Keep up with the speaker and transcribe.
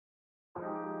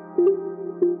What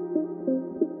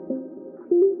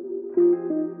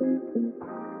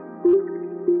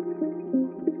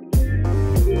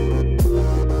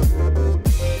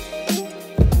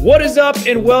is up,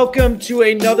 and welcome to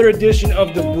another edition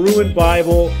of the Bruin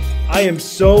Bible. I am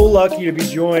so lucky to be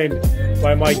joined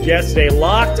by my guest today,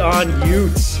 Locked On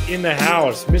Utes in the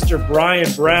house, Mr.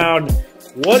 Bryan Brown.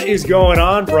 What is going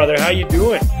on, brother? How you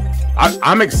doing?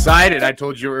 I'm excited. I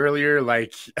told you earlier,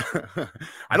 like,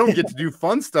 I don't get to do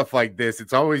fun stuff like this.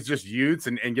 It's always just Utes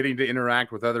and getting to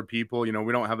interact with other people. You know,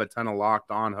 we don't have a ton of Locked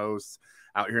On hosts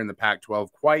out here in the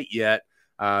Pac-12 quite yet.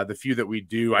 The few that we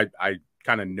do, I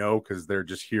kind of know because they're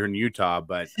just here in Utah,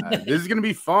 but this is going to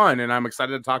be fun, and I'm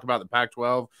excited to talk about the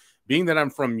Pac-12. Being that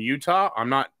I'm from Utah, I'm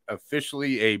not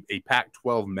officially a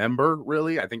Pac-12 member,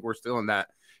 really. I think we're still in that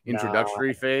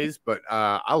introductory phase, but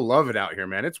I love it out here,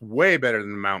 man. It's way better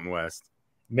than the Mountain West.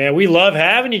 Man, we love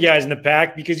having you guys in the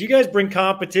Pac because you guys bring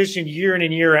competition year in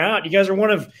and year out. You guys are one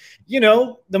of,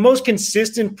 the most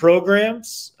consistent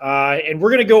programs, and we're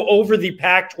going to go over the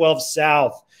Pac-12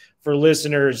 South for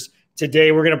listeners.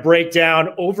 Today, we're going to break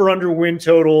down over-under win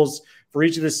totals for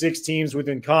each of the 6 teams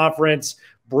within conference,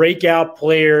 breakout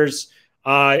players,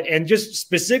 and just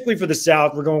specifically for the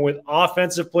South, we're going with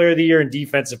Offensive Player of the Year and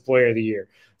Defensive Player of the Year.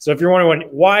 So if you're wondering,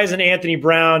 why isn't Anthony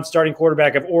Brown, starting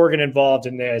quarterback of Oregon, involved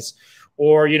in this?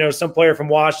 Or, some player from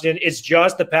Washington? It's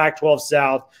just the Pac-12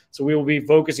 South, so we will be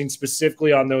focusing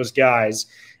specifically on those guys.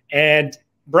 And,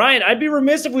 Bryan, I'd be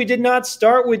remiss if we did not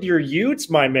start with your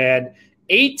Utes, my man.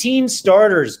 18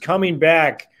 starters coming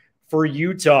back for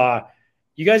Utah.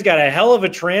 You guys got a hell of a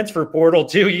transfer portal,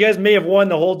 too. You guys may have won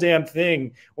the whole damn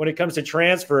thing when it comes to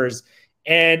transfers.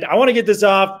 And I want to get this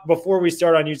off before we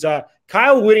start on Utah.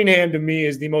 Kyle Whittingham, to me,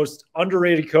 is the most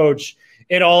underrated coach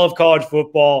in all of college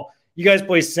football. You guys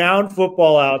play sound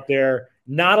football out there,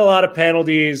 not a lot of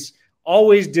penalties,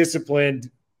 always disciplined.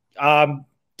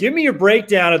 Give me your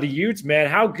breakdown of the Utes, man.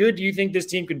 How good do you think this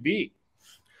team could be?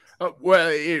 Well,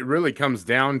 it really comes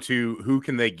down to who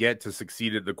can they get to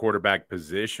succeed at the quarterback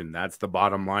position. That's the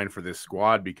bottom line for this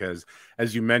squad because,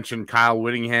 as you mentioned, Kyle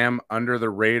Whittingham, under the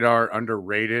radar,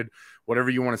 underrated,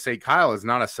 whatever you want to say. Kyle is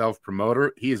not a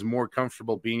self-promoter. He is more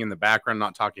comfortable being in the background,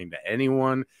 not talking to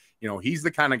anyone. He's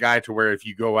the kind of guy to where if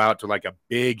you go out to like a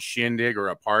big shindig or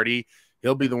a party,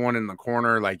 he'll be the one in the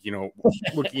corner, like,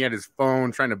 looking at his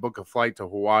phone, trying to book a flight to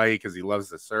Hawaii because he loves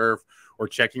to surf, or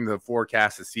checking the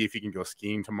forecast to see if he can go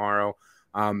skiing tomorrow.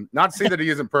 Not to say that he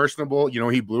isn't personable.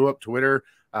 He blew up Twitter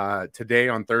today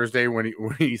on Thursday when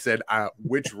he said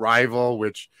which rival,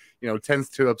 which, tends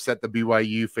to upset the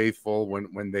BYU faithful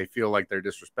when they feel like they're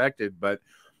disrespected. But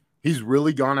he's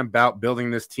really gone about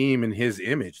building this team in his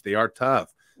image. They are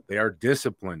tough. They are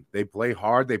disciplined. They play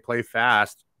hard. They play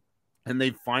fast. And they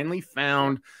finally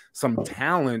found some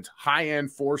talent, high-end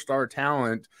 4-star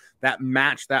talent that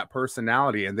matched that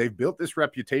personality. And they've built this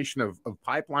reputation of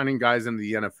pipelining guys in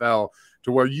the NFL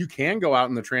to where you can go out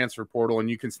in the transfer portal and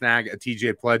you can snag a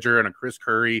TJ Pledger and a Chris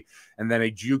Curry and then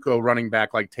a JUCO running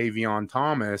back like Tavion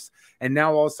Thomas. And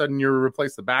now all of a sudden you're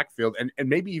replace the backfield and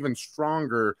maybe even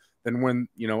stronger than when,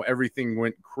 everything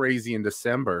went crazy in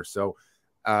December. So,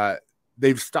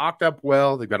 they've stocked up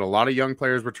well. They've got a lot of young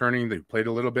players returning. They played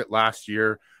a little bit last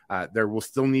year. There will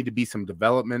still need to be some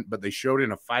development, but they showed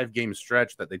in a 5-game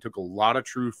stretch that they took a lot of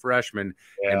true freshmen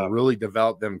and really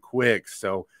developed them quick.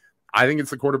 So I think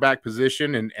it's the quarterback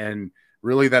position, and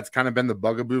really that's kind of been the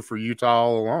bugaboo for Utah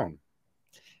all along.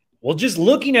 Well, just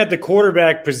looking at the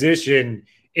quarterback position,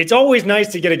 it's always nice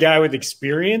to get a guy with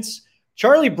experience.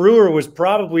 Charlie Brewer was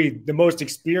probably the most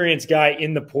experienced guy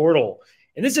in the portal.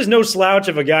 And this is no slouch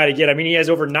of a guy to get. I mean, he has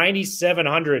over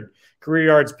 9,700 career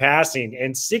yards passing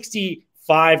and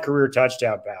 65 career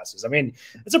touchdown passes. I mean,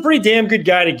 it's a pretty damn good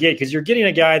guy to get because you're getting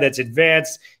a guy that's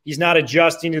advanced. He's not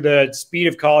adjusting to the speed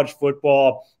of college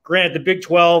football. Granted, the Big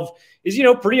 12 is,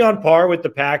 pretty on par with the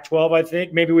Pac-12, I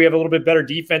think. Maybe we have a little bit better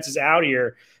defenses out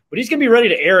here. But he's going to be ready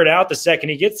to air it out the second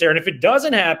he gets there. And if it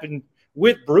doesn't happen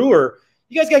with Brewer,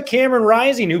 you guys got Cameron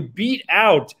Rising, who beat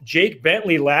out Jake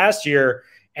Bentley last year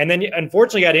and then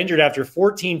unfortunately got injured after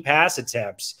 14 pass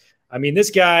attempts. I mean,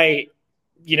 this guy,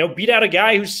 beat out a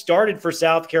guy who started for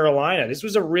South Carolina. This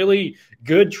was a really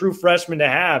good true freshman to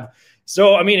have.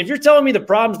 So, I mean, if you're telling me the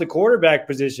problem's the quarterback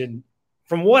position,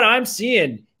 from what I'm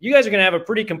seeing, you guys are going to have a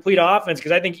pretty complete offense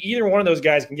because I think either one of those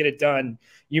guys can get it done.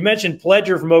 You mentioned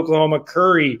Pledger from Oklahoma,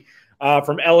 Curry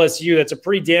from LSU. That's a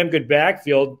pretty damn good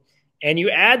backfield. And you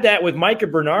add that with Micah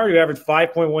Bernard, who averaged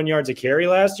 5.1 yards a carry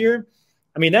last year.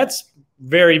 I mean, that's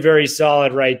very, very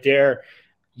solid right there.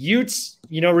 Utes,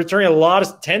 returning a lot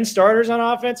of 10 starters on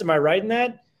offense. Am I right in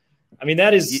that? I mean,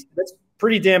 that's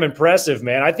pretty damn impressive,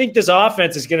 man. I think this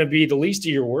offense is going to be the least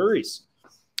of your worries.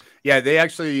 Yeah, they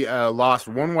actually lost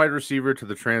one wide receiver to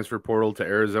the transfer portal to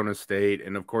Arizona State,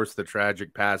 and of course the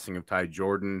tragic passing of Ty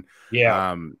Jordan,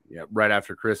 right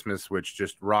after Christmas, which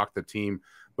just rocked the team.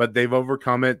 But they've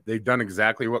overcome it. They've done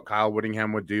exactly what Kyle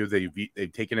Whittingham would do.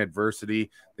 They've taken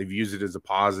adversity, they've used it as a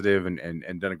positive,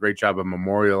 and done a great job of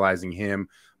memorializing him,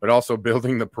 but also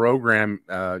building the program,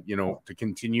 to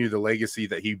continue the legacy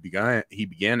that he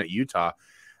began at Utah.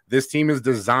 This team is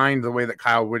designed the way that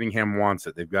Kyle Whittingham wants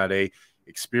it. They've got a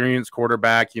experienced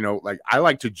quarterback. Like I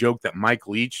like to joke that Mike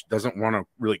Leach doesn't want to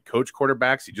really coach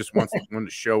quarterbacks. He just wants one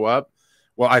to show up.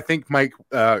 Well, I think Mike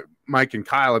and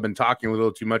Kyle have been talking a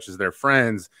little too much as their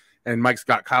friends, and Mike's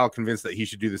got Kyle convinced that he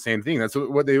should do the same thing. That's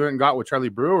what they went and got with Charlie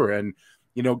Brewer. And,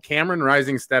 Cameron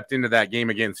Rising stepped into that game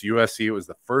against USC. It was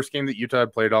the first game that Utah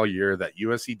had played all year. That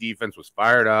USC defense was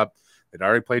fired up. They'd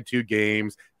already played 2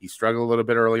 games. He struggled a little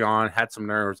bit early on, had some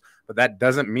nerves, but that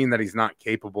doesn't mean that he's not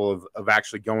capable of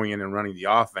actually going in and running the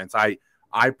offense.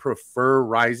 I prefer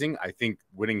Rising. I think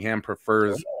Whittingham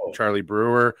prefers Charlie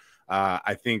Brewer.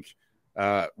 I think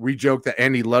we joke that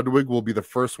Andy Ludwig will be the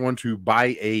first one to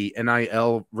buy a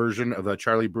NIL version of a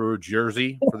Charlie Brewer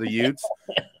jersey for the Utes.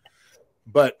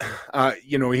 But,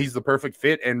 he's the perfect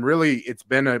fit. And really, it's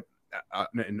been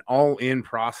an all-in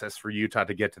process for Utah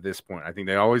to get to this point. I think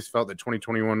they always felt that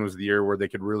 2021 was the year where they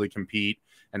could really compete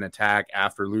and attack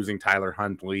after losing Tyler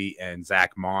Huntley and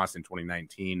Zach Moss in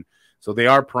 2019. So they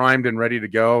are primed and ready to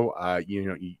go.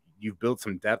 You've built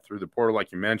some depth through the portal,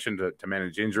 like you mentioned, to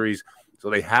manage injuries. So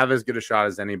they have as good a shot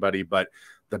as anybody. But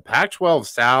the Pac-12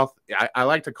 South, I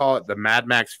like to call it the Mad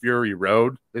Max Fury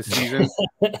Road this season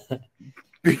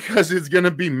because it's going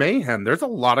to be mayhem. There's a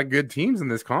lot of good teams in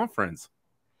this conference.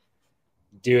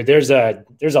 Dude, there's a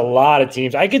lot of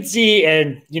teams I could see,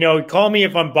 and call me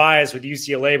if I'm biased with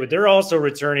UCLA, but they're also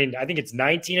returning. I think it's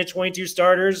 19 of 22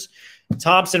 starters.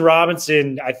 Thompson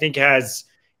Robinson, I think, has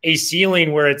a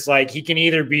ceiling where it's like he can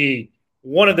either be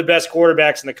one of the best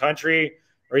quarterbacks in the country,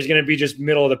 or he's going to be just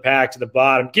middle of the pack to the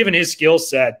bottom, given his skill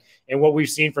set and what we've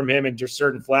seen from him in just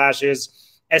certain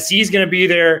flashes. SC's going to be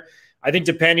there. I think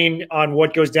depending on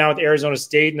what goes down with Arizona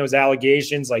State and those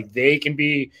allegations, like they can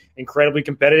be incredibly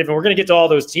competitive. And we're going to get to all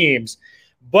those teams.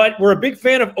 But we're a big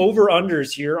fan of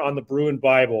over-unders here on the Bruin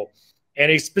Bible.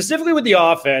 And specifically with the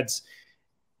offense,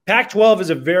 Pac-12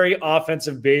 is a very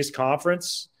offensive-based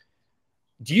conference.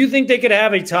 Do you think they could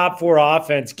have a top 4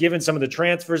 offense given some of the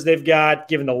transfers they've got,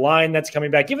 given the line that's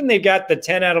coming back, given they've got the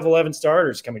 10 out of 11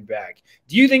 starters coming back?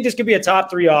 Do you think this could be a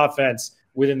top 3 offense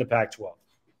within the Pac-12?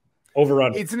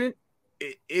 Over-under.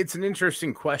 It's an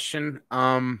interesting question.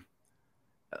 I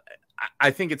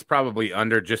think it's probably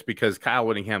under, just because Kyle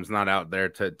Whittingham's not out there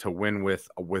to win with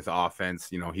offense.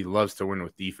 He loves to win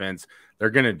with defense.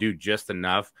 They're going to do just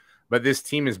enough, but this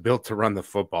team is built to run the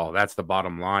football. That's the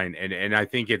bottom line. And I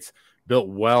think it's built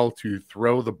well to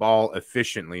throw the ball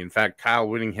efficiently. In fact, Kyle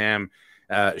Whittingham,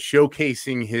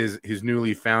 showcasing his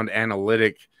newly found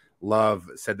analytic love,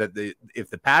 said that if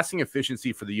the passing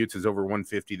efficiency for the Utes is over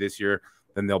 150 this year,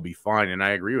 then they'll be fine. And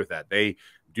I agree with that. They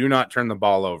do not turn the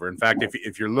ball over. In fact,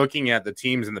 if you're looking at the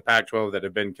teams in the Pac-12 that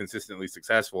have been consistently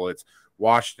successful, it's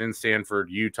Washington, Stanford,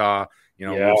 Utah.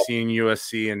 We've seen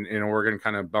USC and Oregon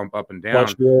kind of bump up and down.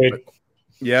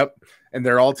 Yep. And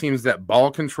they're all teams that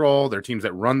ball control. They're teams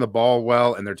that run the ball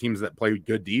well, and they're teams that play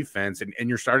good defense. And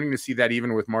you're starting to see that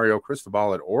even with Mario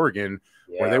Cristobal at Oregon,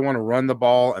 where they want to run the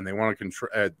ball and they want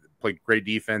to play great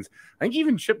defense. I think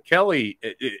even Chip Kelly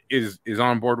is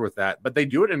on board with that, but they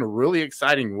do it in a really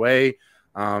exciting way.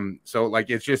 So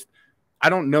it's just, I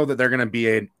don't know that they're going to be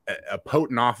a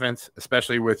potent offense,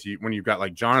 especially when you've got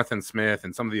like Jonathan Smith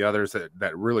and some of the others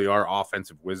that really are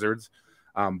offensive wizards.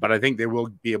 But I think they will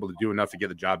be able to do enough to get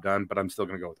the job done, but I'm still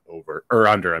going to go with over or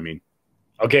under.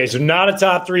 Okay. So not a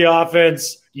top 3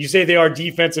 offense. You say they are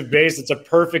defensive based. It's a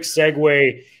perfect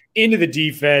segue into the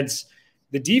defense.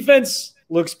 The defense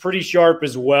looks pretty sharp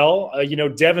as well.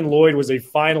 Devin Lloyd was a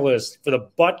finalist for the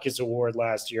Butkus Award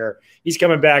last year. He's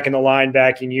coming back in the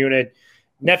linebacking unit.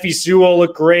 Nefi Sewell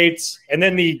looked great. And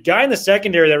then the guy in the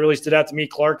secondary that really stood out to me,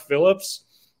 Clark Phillips,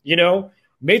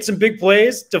 made some big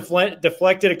plays,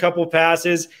 deflected a couple of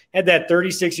passes, had that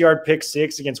 36-yard pick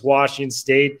 6 against Washington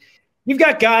State. You've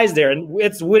got guys there, and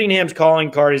it's Whittingham's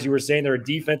calling card, as you were saying. They're a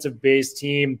defensive-based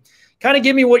team. Kind of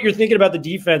give me what you're thinking about the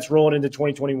defense rolling into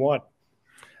 2021.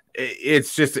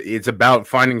 It's about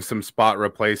finding some spot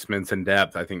replacements and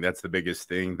depth. I think that's the biggest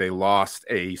thing. They lost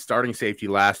a starting safety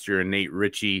last year in Nate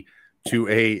Ritchie to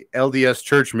a LDS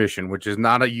church mission, which is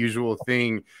not a usual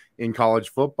thing in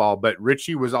college football. But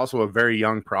Ritchie was also a very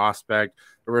young prospect.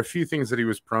 There were a few things that he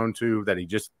was prone to that he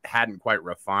just hadn't quite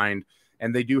refined.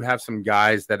 And they do have some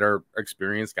guys that are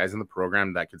experienced guys in the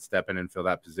program that could step in and fill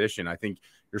that position. I think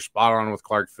you're spot on with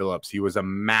Clark Phillips. He was a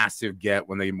massive get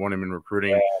when they won him in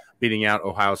recruiting, beating out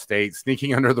Ohio State,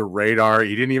 sneaking under the radar.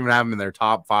 He didn't even have him in their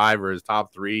top 5 or his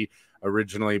top 3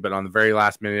 originally, but on the very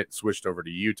last minute switched over to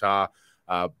Utah.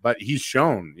 But he's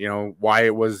shown, why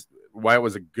it was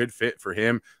a good fit for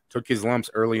him. Took his lumps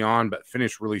early on, but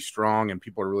finished really strong, and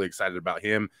people are really excited about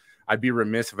him. I'd be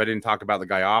remiss if I didn't talk about the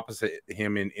guy opposite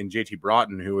him in JT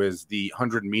Broughton, who is the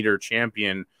 100-meter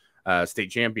champion, state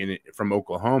champion from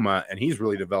Oklahoma, and he's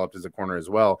really developed as a corner as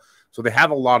well. So they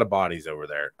have a lot of bodies over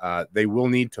there. They will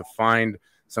need to find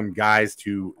some guys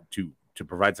to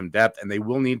provide some depth, and they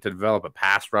will need to develop a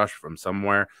pass rush from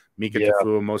somewhere. Mika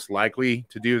Tafua most likely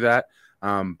to do that.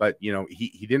 But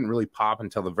he didn't really pop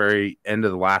until the very end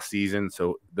of the last season,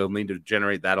 so they'll need to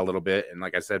generate that a little bit. And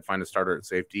like I said, find a starter at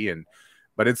safety.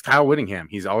 But it's Kyle Whittingham.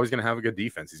 He's always going to have a good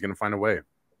defense. He's going to find a way.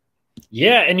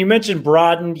 Yeah, and you mentioned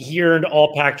Broughton here in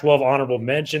all Pac-12 honorable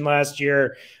mention last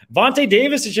year. Vontae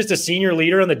Davis is just a senior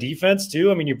leader on the defense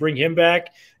too. I mean, you bring him back.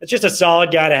 It's just a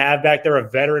solid guy to have back there, a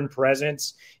veteran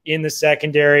presence in the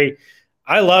secondary.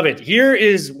 I love it. Here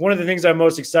is one of the things I'm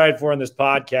most excited for on this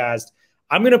podcast.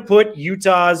 I'm going to put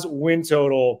Utah's win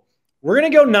total. We're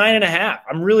going to go 9.5.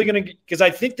 I'm really going to, because I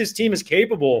think this team is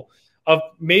capable of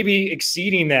maybe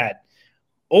exceeding that.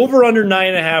 Over under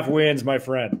 9.5 wins, my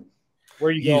friend. Where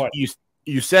are you going?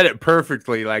 You said it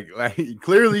perfectly. Like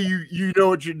clearly you know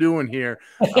what you're doing here.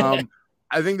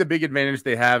 I think the big advantage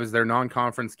they have is their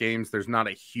non-conference games. There's not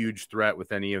a huge threat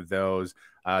with any of those.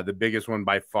 The biggest one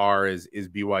by far is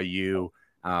BYU.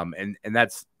 And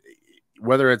that's,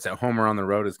 whether it's at home or on the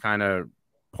road, is kind of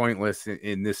pointless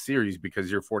in this series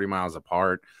because you're 40 miles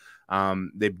apart.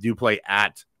 They do play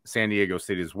at San Diego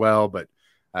State as well, but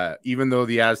even though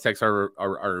the Aztecs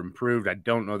are improved, I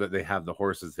don't know that they have the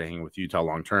horses to hang with Utah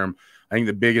long term. I think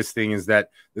the biggest thing is that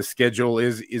the schedule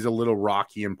is a little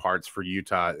rocky in parts for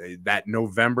Utah. That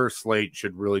November slate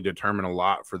should really determine a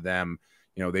lot for them.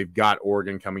 They've got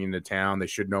Oregon coming into town. They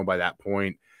should know by that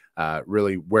point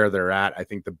really where they're at. I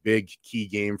think the big key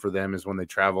game for them is when they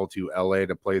travel to LA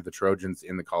to play the Trojans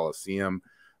in the Coliseum.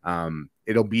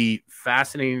 It'll be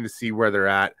fascinating to see where they're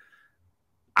at.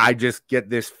 I just get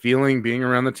this feeling being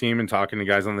around the team and talking to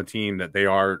guys on the team that they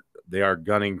are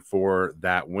gunning for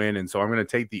that win. And so I'm going to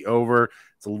take the over.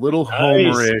 It's a little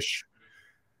homerish,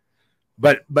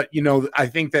 but I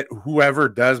think that whoever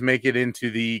does make it into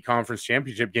the conference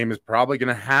championship game is probably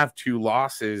going to have 2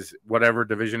 losses, whatever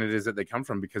division it is that they come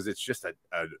from, because it's just a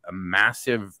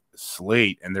massive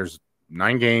slate and there's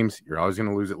 9 games. You're always going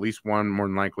to lose at least one, more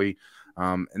than likely.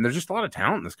 And there's just a lot of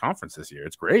talent in this conference this year.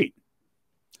 It's great.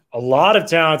 A lot of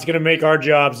talent. It's going to make our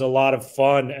jobs a lot of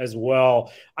fun as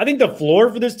well. I think the floor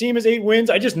for this team is 8 wins.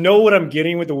 I just know what I'm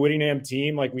getting with the Whittingham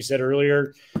team, like we said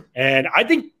earlier. And I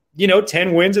think,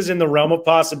 10 wins is in the realm of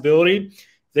possibility.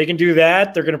 If they can do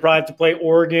that, they're going to probably have to play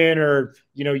Oregon or,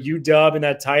 UW in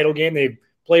that title game. They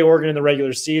play Oregon in the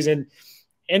regular season.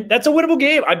 And that's a winnable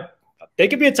game. They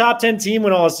could be a top 10 team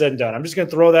when all is said and done. I'm just going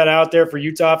to throw that out there for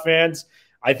Utah fans.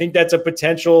 I think that's a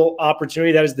potential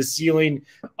opportunity. That is the ceiling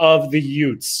of the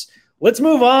Utes. Let's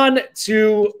move on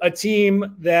to a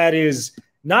team that is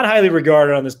not highly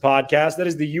regarded on this podcast. That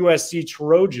is the USC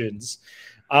Trojans.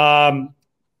 Clay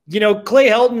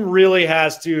Helton really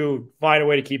has to find a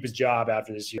way to keep his job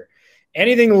after this year.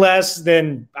 Anything less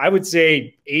than, I would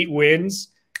say, 8 wins,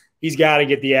 he's got to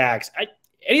get the axe.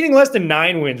 Anything less than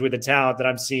 9 wins with the talent that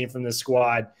I'm seeing from this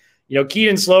squad.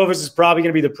 Keaton Slovis is probably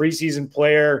going to be the preseason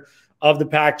player of the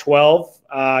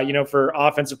Pac-12, for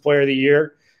Offensive Player of the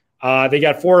Year. They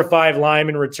got 4 or 5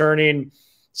 linemen returning,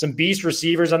 some beast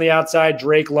receivers on the outside,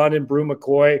 Drake London, Brew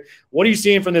McCoy. What are you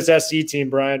seeing from this SC team,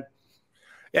 Brian?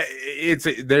 Yeah,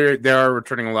 they are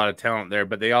returning a lot of talent there,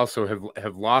 but they also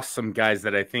have lost some guys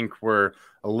that I think were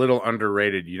a little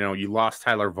underrated. You lost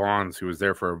Tyler Vaughns, who was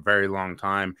there for a very long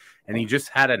time, and he just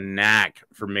had a knack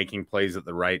for making plays at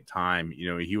the right time.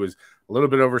 He was a little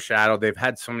bit overshadowed. They've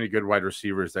had so many good wide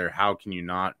receivers there. How can you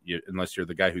not, unless you're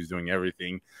the guy who's doing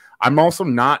everything? I'm also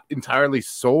not entirely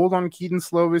sold on Keaton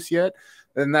Slovis yet,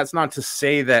 and that's not to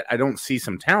say that I don't see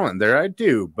some talent there. I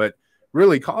do, but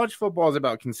really, college football is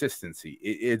about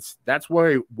consistency. That's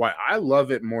why I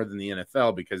love it more than the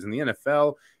NFL, because in the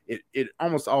NFL, it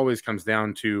almost always comes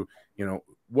down to,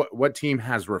 what team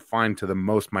has refined to the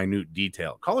most minute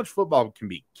detail. College football can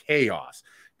be chaos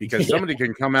because somebody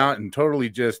can come out and totally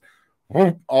just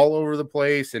all over the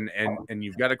place, and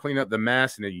you've got to clean up the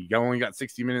mess, and you only got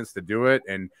 60 minutes to do it.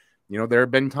 And, there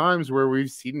have been times where we've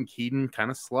seen Keaton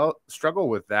kind of struggle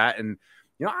with that. And,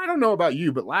 I don't know about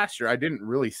you, but last year I didn't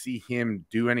really see him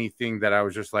do anything that I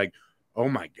was just like, oh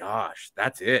my gosh,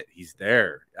 that's it. He's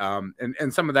there.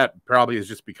 And some of that probably is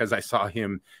just because I saw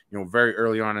him, very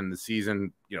early on in the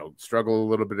season, struggle a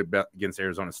little bit against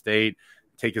Arizona State,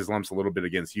 take his lumps a little bit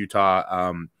against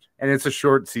Utah. And it's a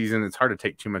short season. It's hard to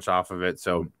take too much off of it.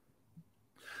 So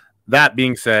that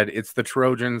being said, it's the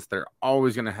Trojans. They're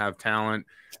always going to have talent.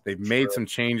 They've made some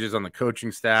changes on the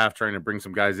coaching staff, trying to bring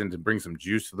some guys in to bring some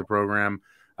juice to the program.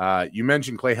 You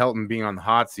mentioned Clay Helton being on the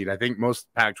hot seat. I think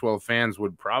most Pac-12 fans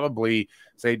would probably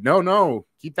say, no,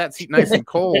 keep that seat nice and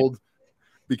cold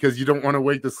because you don't want to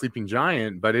wake the sleeping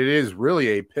giant. But it is really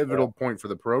a pivotal point for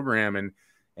the program,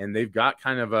 and they've got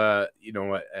kind of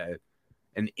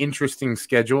an interesting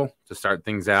schedule to start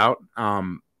things out.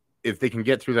 If they can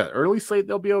get through that early slate,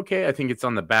 they'll be okay. I think it's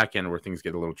on the back end where things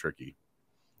get a little tricky.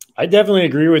 I definitely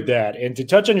agree with that. And to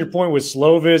touch on your point with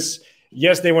Slovis,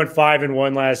 yes, they went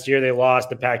 5-1 last year. They lost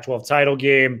the Pac-12 title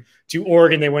game to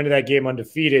Oregon. They went to that game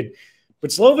undefeated. But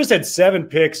Slovis had 7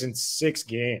 picks in 6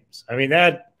 games. I mean,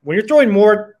 that when you're throwing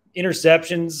more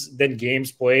interceptions than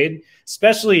games played,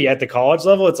 especially at the college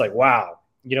level, it's like, wow,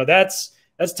 that's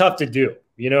tough to do.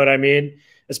 You know what I mean?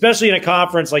 Especially in a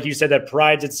conference, like you said, that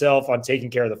prides itself on taking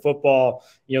care of the football.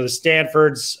 The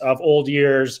Stanfords of old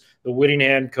years, the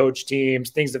Whittingham coach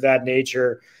teams, things of that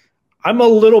nature. I'm a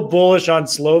little bullish on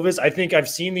Slovis. I think I've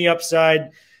seen the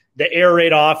upside. The air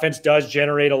raid offense does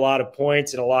generate a lot of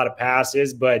points and a lot of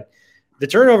passes, but the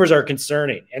turnovers are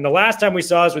concerning. And the last time we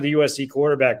saw this with the USC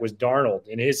quarterback was Darnold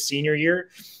in his senior year.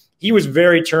 He was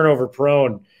very turnover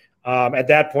prone at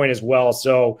that point as well.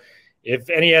 So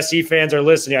if any SC fans are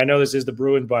listening, I know this is the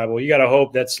Bruin Bible. You got to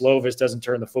hope that Slovis doesn't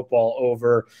turn the football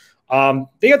over.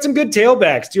 They got some good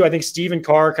tailbacks too. I think Stephen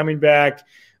Carr coming back.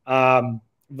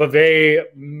 Vave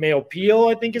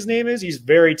Mailpeel, I think his name is. He's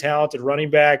very talented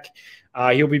running back.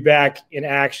 He'll be back in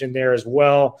action there as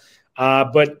well.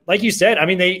 But like you said, I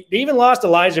mean, they even lost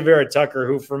Elijah Vera Tucker,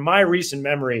 who from my recent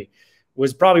memory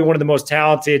was probably one of the most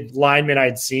talented linemen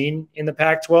I'd seen in the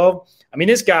Pac-12. I mean,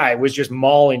 this guy was just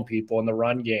mauling people in the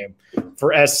run game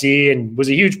for SC and was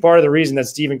a huge part of the reason that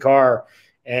Stephen Carr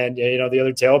and, the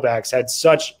other tailbacks had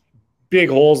such big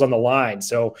holes on the line.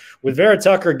 So with Vera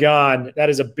Tucker gone, that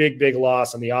is a big, big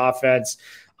loss on the offense.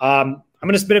 I'm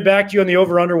going to spin it back to you on the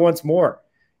over-under once more.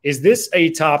 Is this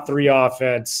a top 3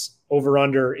 offense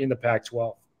over-under in the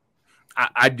Pac-12?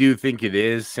 I do think it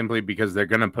is, simply because they're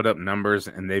going to put up numbers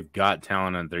and they've got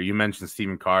talent out there. You mentioned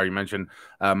Stephen Carr. You mentioned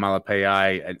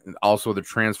Malapai. Also, the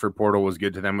transfer portal was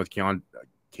good to them with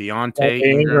Keontae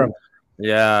Ingram.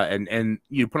 Yeah, and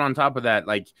you put on top of that,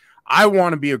 like, I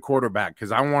want to be a quarterback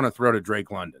because I want to throw to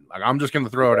Drake London. Like, I'm just going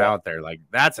to throw it out there. Like,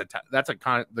 that's the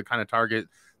kind of target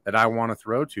that I want to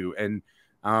throw to. And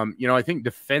I think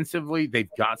defensively they've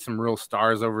got some real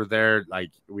stars over there.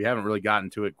 Like, we haven't really gotten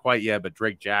to it quite yet, but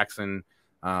Drake Jackson,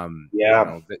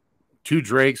 2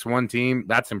 Drakes, 1 team,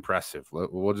 that's impressive.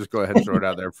 We'll just go ahead and throw it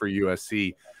out there for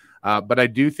USC. But I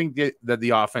do think that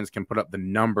the offense can put up the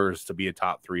numbers to be a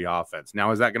top 3 offense.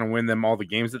 Now, is that going to win them all the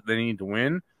games that they need to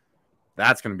win?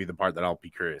 That's going to be the part that I'll be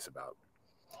curious about.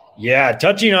 Yeah,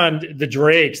 touching on the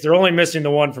Drakes, they're only missing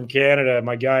the one from Canada,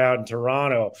 my guy out in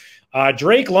Toronto.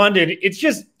 Drake London, it's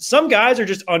just some guys are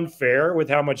just unfair with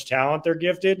how much talent they're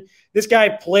gifted. This guy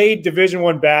played Division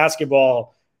I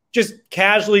basketball, just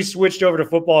casually switched over to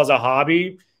football as a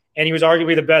hobby, and he was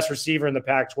arguably the best receiver in the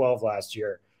Pac-12 last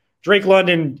year. Drake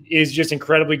London is just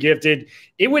incredibly gifted.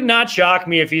 It would not shock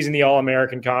me if he's in the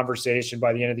All-American conversation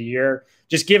by the end of the year,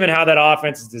 just given how that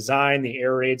offense is designed, the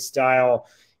air raid style.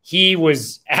 He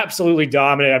was absolutely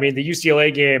dominant. I mean, the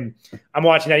UCLA game, I'm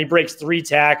watching that. He breaks 3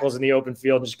 tackles in the open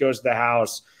field and just goes to the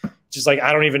house. Just like,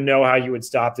 I don't even know how you would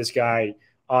stop this guy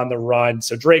on the run.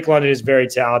 So Drake London is very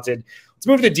talented. Let's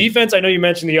move to the defense. I know you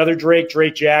mentioned the other Drake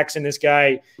Jackson. This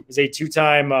guy is a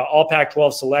 2-time All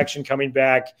Pac-12 selection coming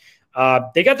back.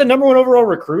 They got the number 1 overall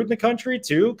recruit in the country,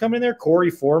 too, coming in there,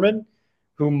 Corey Foreman,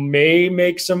 who may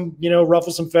make some,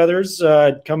 ruffle some feathers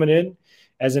coming in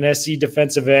as an SC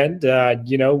defensive end.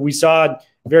 We saw a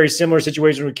very similar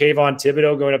situation with Kayvon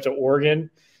Thibodeau going up to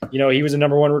Oregon. He was a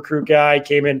number 1 recruit guy,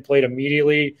 came in, played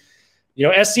immediately.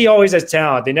 SC always has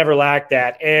talent. They never lack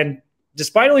that. And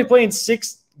despite only playing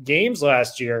 6 games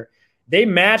last year, they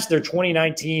matched their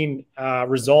 2019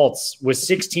 results with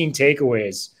 16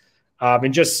 takeaways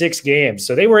in just 6 games.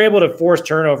 So they were able to force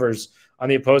turnovers on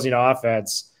the opposing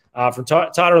offense from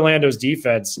Todd Orlando's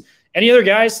defense. Any other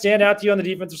guys stand out to you on the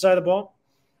defensive side of the ball?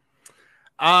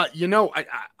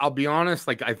 I'll be honest.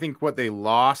 Like, I think what they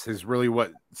lost is really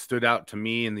what stood out to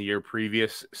me in the year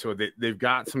previous. So they've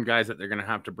got some guys that they're going to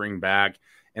have to bring back.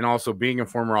 And also, being a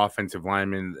former offensive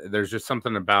lineman, there's just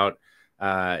something about,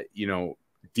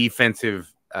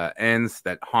 defensive ends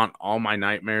that haunt all my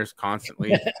nightmares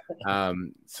constantly.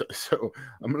 So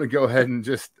I'm going to go ahead and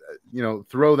just,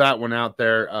 throw that one out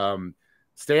there.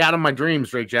 Stay out of my dreams,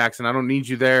 Drake Jackson. I don't need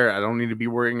you there. I don't need to be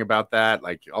worrying about that.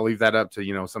 Like, I'll leave that up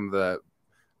to, some of the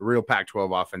real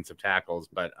Pac-12 offensive tackles.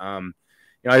 But,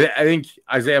 I think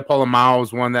Isaiah Pola-Mao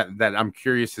is one that I'm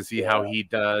curious to see how he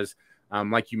does.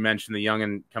 Like you mentioned, the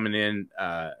youngin coming in,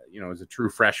 as a true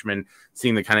freshman,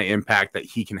 seeing the kind of impact that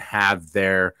he can have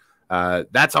there.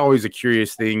 That's always a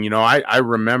curious thing. I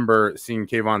remember seeing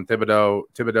Kayvon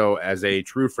Thibodeau as a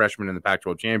true freshman in the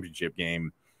Pac-12 championship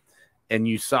game, and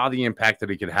you saw the impact that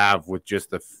he could have with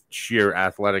just the sheer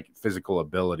athletic physical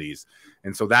abilities.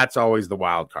 And so that's always the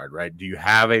wild card, right? Do you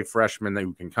have a freshman that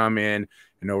who can come in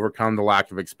and overcome the lack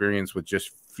of experience with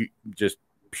just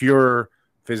pure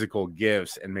physical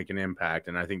gifts and make an impact?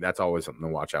 And I think that's always something to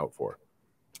watch out for.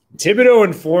 Thibodeau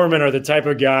and Foreman are the type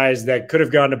of guys that could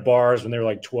have gone to bars when they were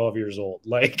like 12 years old.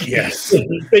 Like, yes,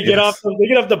 they get off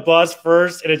the bus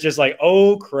first, and it's just like,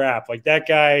 oh crap! Like, that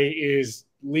guy is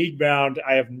league bound.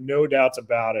 I have no doubts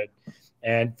about it.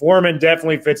 And Foreman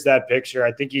definitely fits that picture.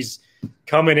 I think he's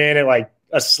coming in at like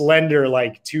a slender,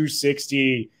 like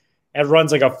 260, and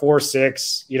runs like a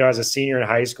 4.6. As a senior in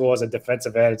high school as a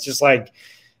defensive end. It's just like,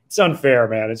 it's unfair,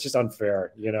 man. It's just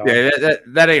unfair, Yeah,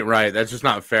 that ain't right. That's just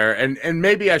not fair. And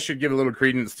maybe I should give a little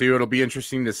credence too. It'll be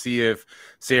interesting to see if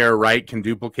Sayre Wright can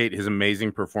duplicate his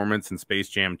amazing performance in Space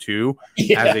Jam 2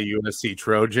 as a USC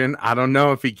Trojan. I don't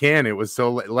know if he can. It was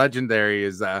so legendary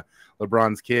as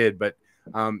LeBron's kid. But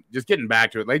just getting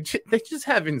back to it, like, they just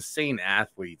have insane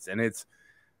athletes, and it's,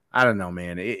 I don't know,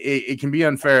 man. It can be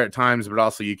unfair at times, but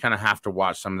also you kind of have to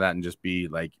watch some of that and just be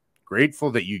like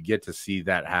grateful that you get to see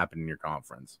that happen in your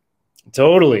conference.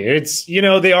 Totally. It's,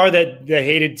 they are the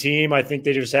hated team. I think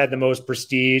they just had the most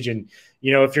prestige, and,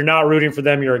 if you're not rooting for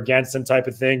them, you're against them type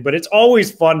of thing. But it's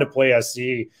always fun to play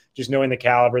SC, just knowing the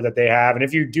caliber that they have. And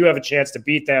if you do have a chance to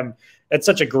beat them, that's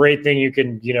such a great thing. You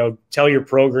can, tell your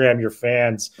program, your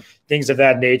fans, things of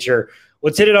that nature.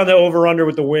 Let's hit it on the over-under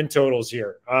with the win totals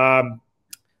here.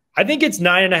 I think it's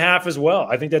 9.5 as well.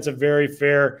 I think that's a very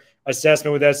fair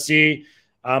assessment with SC.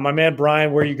 My man,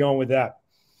 Brian, where are you going with that?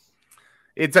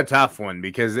 It's a tough one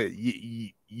because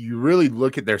you really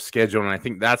look at their schedule, and I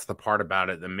think that's the part about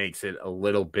it that makes it a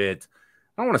little bit,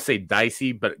 I don't want to say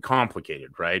dicey, but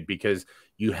complicated, right? Because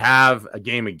you have a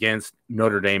game against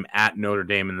Notre Dame at Notre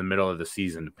Dame in the middle of the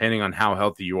season. Depending on how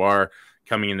healthy you are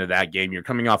coming into that game, you're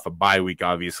coming off a bye week,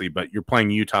 obviously, but you're playing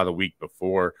Utah the week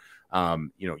before.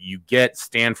 You get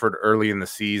Stanford early in the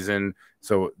season.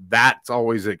 So that's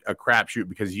always a crapshoot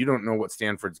because you don't know what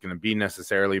Stanford's going to be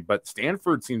necessarily. But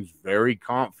Stanford seems very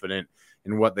confident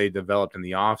in what they developed in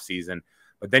the offseason.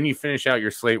 But then you finish out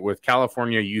your slate with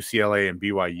California, UCLA, and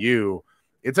BYU.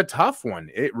 It's a tough one.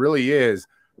 It really is.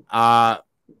 My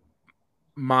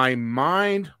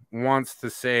mind wants to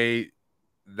say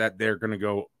that they're going to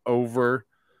go over.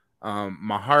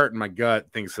 My heart and my gut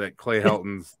thinks that Clay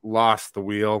Helton's lost the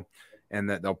wheel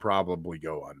and that they'll probably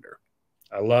go under.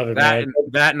 I love it, man.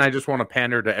 And I just want to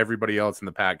pander to everybody else in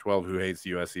the Pac-12 who hates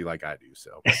USC like I do.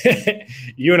 So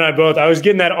you and I both. I was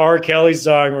getting that R. Kelly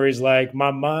song where he's like, "My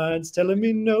mind's telling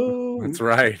me no." That's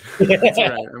right. That's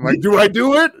right. I'm like, do I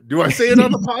do it? Do I say it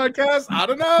on the podcast? I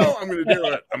don't know. I'm going to do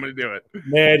it. I'm going to do it.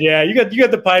 Man, yeah, you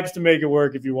got the pipes to make it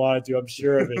work if you wanted to. I'm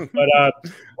sure of it. But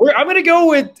I'm going to go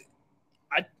with.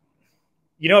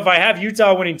 If I have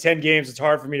Utah winning 10 games, it's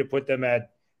hard for me to put them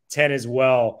at 10 as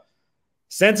well.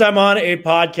 Since I'm on a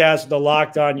podcast with the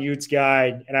Locked On Utes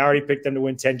guy, and I already picked them to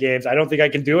win 10 games, I don't think I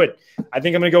can do it. I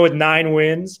think I'm going to go with 9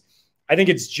 wins. I think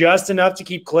it's just enough to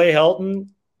keep Clay Helton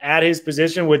at his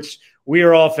position, which we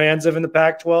are all fans of in the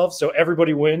Pac-12. So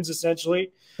everybody wins,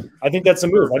 essentially. I think that's a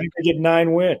move. I think they get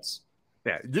 9 wins.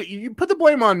 Yeah, you put the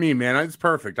blame on me, man. It's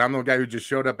perfect. I'm the guy who just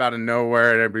showed up out of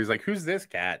nowhere, and everybody's like, "Who's this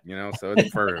cat?" So it's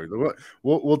perfect.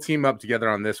 We'll team up together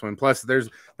on this one. Plus,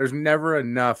 there's never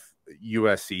enough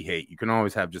USC hate. You can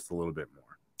always have just a little bit more.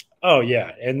 Oh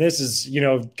yeah, and this is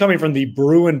coming from the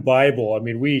Bruin Bible. I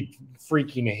mean, we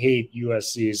freaking hate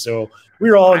USC, so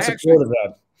we're all in support of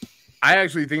that. I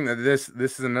actually think that this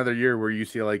is another year where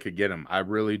UCLA could get them. I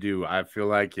really do. I feel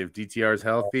like if DTR is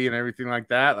healthy and everything like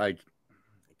that, like.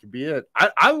 Could be it.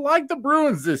 I like the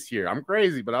Bruins this year. I'm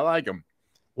crazy, but I like them.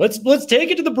 Let's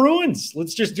take it to the Bruins.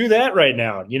 Let's just do that right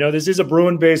now. This is a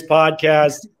Bruin-based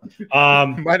podcast.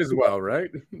 Might as well,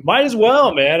 right? Might as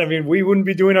well, man. I mean, we wouldn't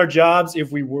be doing our jobs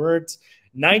if we weren't.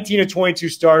 19 of 22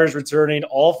 starters returning,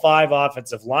 all 5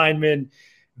 offensive linemen.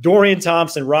 Dorian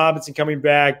Thompson-Robinson coming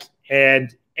back.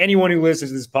 And anyone who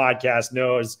listens to this podcast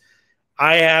knows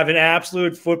I have an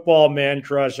absolute football man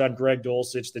crush on Greg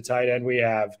Dulcich, the tight end we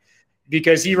have.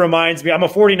 because he reminds me – I'm a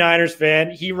 49ers fan.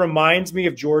 He reminds me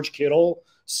of George Kittle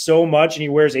so much, and he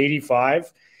wears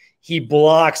 85. He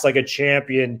blocks like a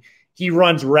champion. He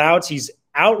runs routes. He's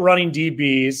outrunning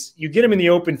DBs. You get him in the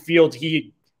open field.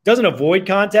 He doesn't avoid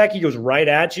contact. He goes right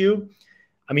at you.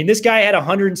 I mean, this guy had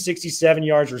 167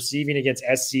 yards receiving against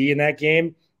SC in that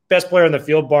game. Best player on the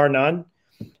field, bar none.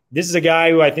 This is a guy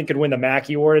who I think could win the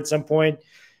Mackey Award at some point.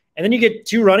 And then you get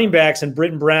two running backs in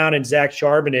Bryan Brown and Zach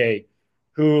Charbonnet,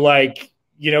 who, like,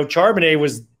 you know, Charbonnet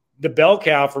was the bell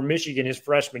cow for Michigan his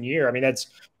freshman year. I mean, that's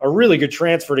a really good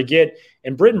transfer to get.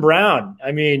 And Bryan Brown,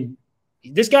 I mean,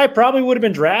 this guy probably would have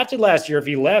been drafted last year if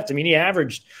he left. I mean, he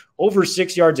averaged over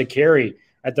 6 yards a carry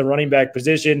at the running back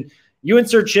position. You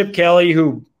insert Chip Kelly,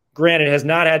 who, granted, has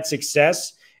not had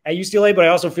success at UCLA, but I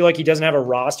also feel like he doesn't have a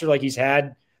roster like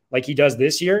he does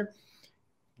this year.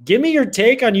 Give me your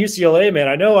take on UCLA, man.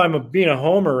 I know I'm being a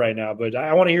homer right now, but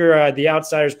I want to hear the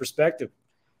outsider's perspective.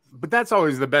 But that's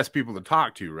always the best people to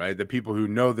talk to, right? The people who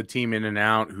know the team in and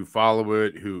out, who follow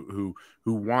it, who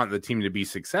want the team to be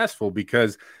successful,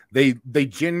 because they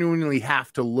genuinely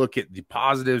have to look at the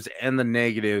positives and the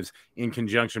negatives in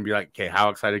conjunction and be like, okay, how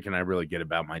excited can I really get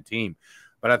about my team?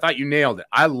 But I thought you nailed it.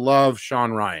 I love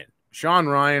Sean Ryan. Sean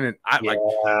Ryan, and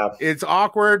it's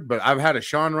awkward, but I've had a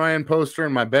Sean Ryan poster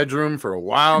in my bedroom for a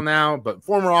while now. But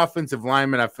former offensive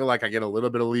lineman, I feel like I get a little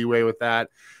bit of leeway with that.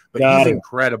 But he's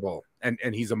incredible. And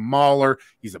he's a mauler.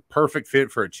 He's a perfect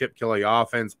fit for a Chip Kelly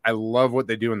offense. I love what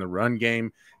they do in the run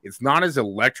game. It's not as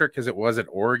electric as it was at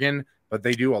Oregon, but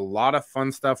they do a lot of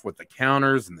fun stuff with the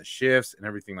counters and the shifts and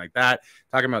everything like that.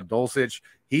 Talking about Dulcich,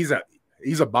 he's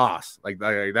a boss. Like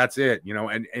that's it, you know,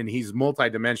 and he's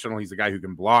multidimensional. He's a guy who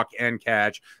can block and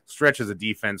catch, stretches a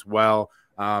defense well.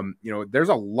 You know, there's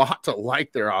a lot to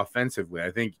like there offensively.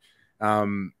 I think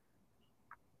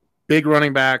big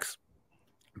running backs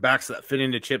that fit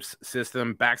into Chip's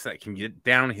system, backs that can get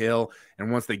downhill,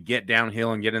 and once they get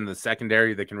downhill and get into the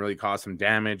secondary, they can really cause some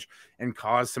damage and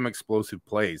cause some explosive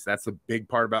plays. That's the big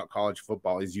part about college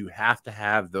football, is you have to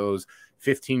have those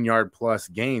 15-yard plus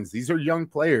gains. These are young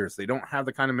players. They don't have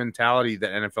the kind of mentality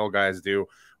that NFL guys do,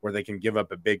 where they can give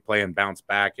up a big play and bounce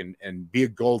back and be a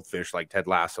goldfish, like Ted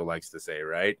Lasso likes to say,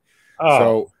 right?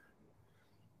 Oh.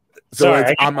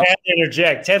 Sorry, I had to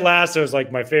interject. Ted Lasso is like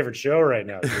my favorite show right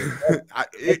now.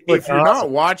 If you're not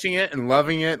watching it and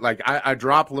loving it, like I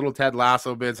drop little Ted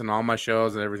Lasso bits in all my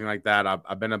shows and everything like that.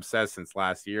 I've been obsessed since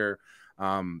last year.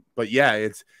 But yeah,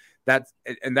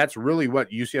 that's really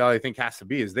what UCLA I think has to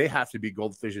be, is they have to be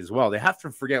goldfish as well. They have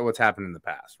to forget what's happened in the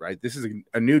past, right? This is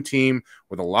a new team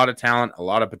with a lot of talent, a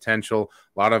lot of potential,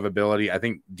 a lot of ability. I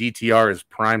think DTR is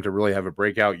primed to really have a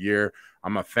breakout year.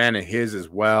 I'm a fan of his as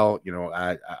well. You know,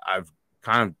 I've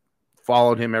kind of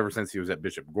followed him ever since he was at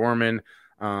Bishop Gorman.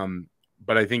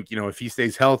 But I think, you know, if he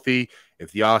stays healthy,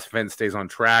 if the offense stays on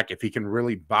track, if he can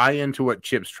really buy into what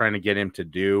Chip's trying to get him to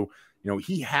do, you know,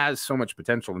 he has so much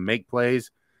potential to make plays,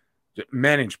 to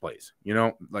manage plays, you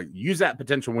know, like use that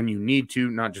potential when you need to,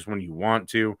 not just when you want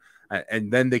to.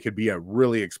 And then they could be a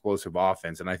really explosive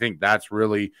offense. And I think that's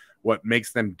really what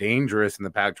makes them dangerous in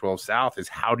the Pac-12 South, is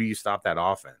how do you stop that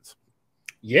offense?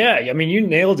 Yeah, I mean, you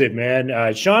nailed it,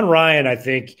 man. Sean Ryan, I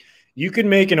think you could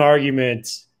make an argument,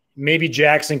 maybe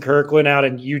Jackson Kirkland out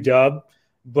in UW,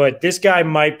 but this guy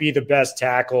might be the best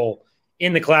tackle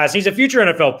in the class. He's a future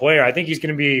NFL player. I think he's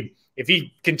going to be, if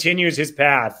he continues his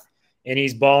path and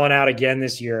he's balling out again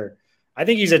this year, I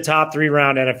think he's a top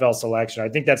 3-round NFL selection. I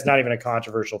think that's not even a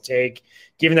controversial take,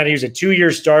 given that he was a 2-year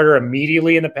starter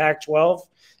immediately in the Pac-12.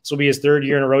 This will be his 3rd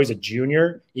year in a row. He's a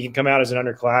junior. He can come out as an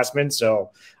underclassman. So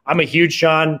I'm a huge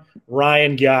Sean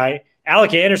Ryan guy.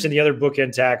 Alec Anderson, the other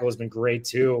bookend tackle, has been great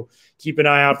too. Keep an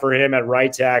eye out for him at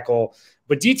right tackle.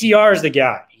 But DTR is the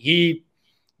guy.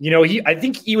 I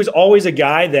think he was always a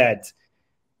guy that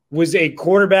was a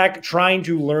quarterback trying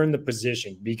to learn the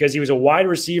position, because he was a wide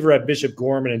receiver at Bishop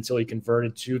Gorman until he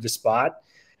converted to the spot.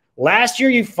 Last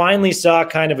year, you finally saw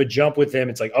kind of a jump with him.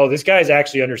 It's like, oh, this guy's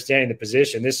actually understanding the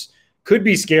position. This could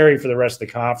be scary for the rest of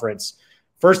the conference.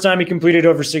 First time he completed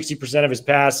over 60% of his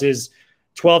passes,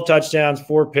 12 touchdowns,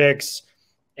 4 picks.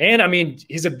 And, I mean,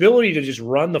 his ability to just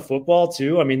run the football,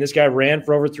 too. I mean, this guy ran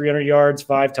for over 300 yards,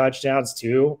 5 touchdowns,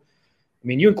 too. I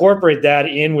mean, you incorporate that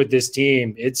in with this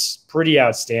team, it's pretty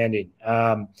outstanding.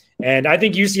 And I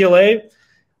think UCLA,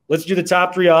 let's do the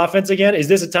top 3 offense again. Is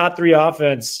this a top 3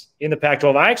 offense in the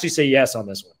Pac-12? I actually say yes on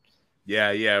this one.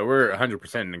 Yeah, we're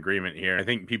 100% in agreement here. I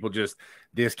think people just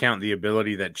discount the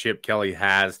ability that Chip Kelly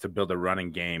has to build a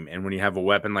running game. And when you have a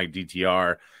weapon like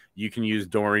DTR, You can use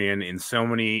Dorian in so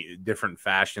many different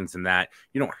fashions in that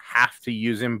you don't have to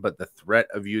use him, but the threat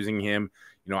of using him,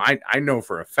 I know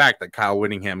for a fact that Kyle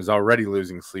Whittingham is already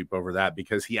losing sleep over that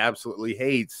because he absolutely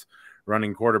hates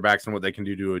running quarterbacks and what they can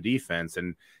do to a defense.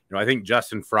 And, I think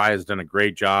Justin Fry has done a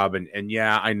great job. And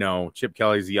yeah, I know Chip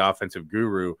Kelly's the offensive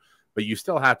guru, but you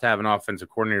still have to have an offensive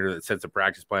coordinator that sets a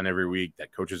practice plan every week,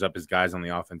 that coaches up his guys on the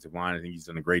offensive line. I think he's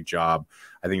done a great job.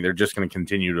 I think they're just going to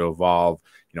continue to evolve.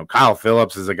 Kyle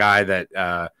Phillips is a guy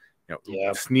that,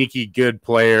 sneaky good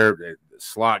player,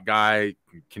 slot guy,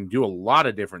 can do a lot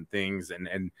of different things.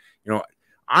 And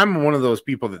I'm one of those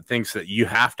people that thinks that you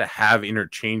have to have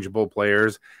interchangeable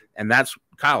players. And that's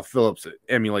Kyle Phillips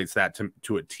emulates that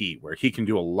to a T, where he can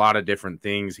do a lot of different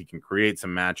things. He can create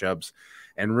some matchups.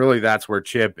 And really, that's where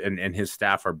Chip and his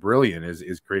staff are brilliant,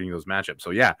 is creating those matchups.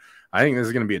 So, yeah, I think this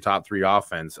is going to be a top 3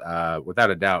 offense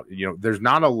without a doubt. There's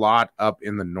not a lot up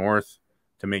in the north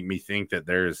to make me think that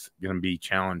there's going to be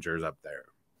challengers up there.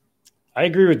 I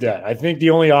agree with that. I think the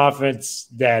only offense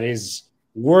that is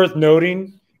worth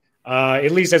noting,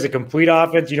 at least as a complete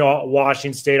offense,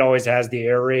 Washington State always has the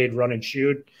air raid, run and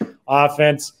shoot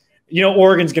offense.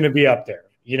 Oregon's going to be up there.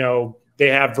 They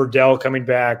have Verdell coming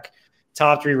back,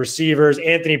 top 3 receivers.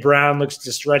 Anthony Brown looks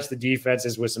to stretch the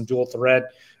defenses with some dual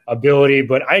threat ability.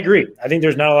 But I agree. I think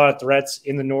there's not a lot of threats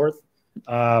in the north.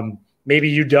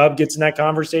 Maybe UW gets in that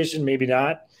conversation, maybe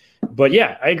not. But,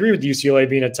 yeah, I agree with UCLA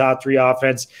being a top 3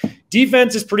 offense.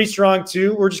 Defense is pretty strong,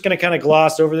 too. We're just going to kind of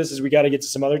gloss over this as we got to get to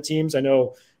some other teams. I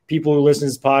know people who listen to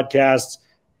this podcast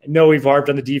know we've harped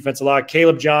on the defense a lot.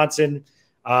 Caleb Johnson,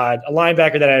 a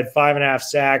linebacker that had 5.5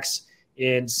 sacks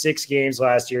in 6 games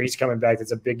last year. He's coming back.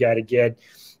 That's a big guy to get.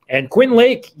 And Quentin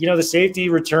Lake, the safety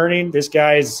returning. This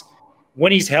guy's,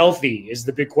 when he's healthy, is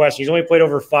the big question. He's only played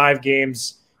over 5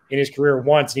 games in his career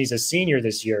once, and he's a senior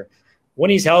this year. When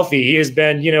he's healthy, he has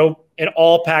been, an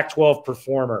all Pac-12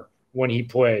 performer when he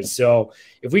plays. So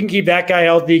if we can keep that guy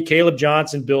healthy, Caleb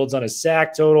Johnson builds on a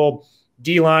sack total.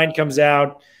 D-line comes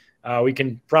out. We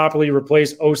can properly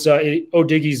replace Osa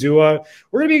Odigizua.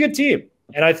 We're going to be a good team.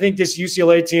 And I think this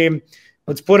UCLA team,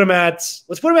 let's put them at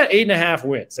 8.5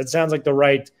 wins. That sounds like the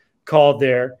right call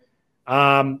there.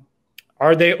 Are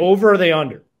they over or are they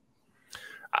under?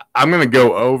 I'm going to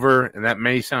go over, and that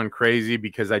may sound crazy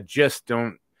because I just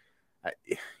don't,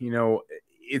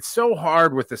 it's so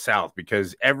hard with the South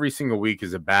because every single week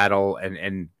is a battle,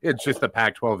 and it's just the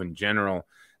Pac-12 in general.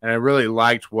 And I really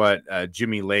liked what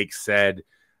Jimmy Lake said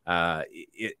at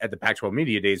the Pac-12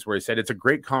 Media Days, where he said it's a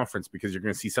great conference because you're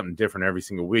going to see something different every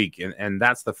single week. And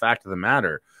that's the fact of the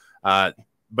matter. But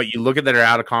you look at their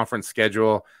out-of-conference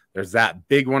schedule, there's that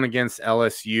big one against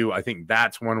LSU. I think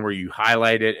that's one where you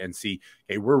highlight it and see,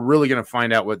 hey, we're really going to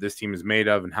find out what this team is made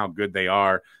of and how good they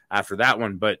are after that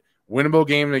one. But winnable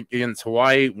game against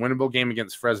Hawaii, winnable game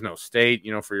against Fresno State,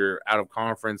 for your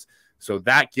out-of-conference. So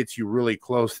that gets you really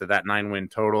close to that 9-win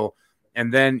total.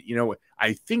 And then,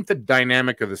 I think the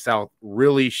dynamic of the South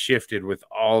really shifted with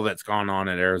all that's gone on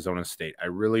at Arizona State. I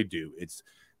really do.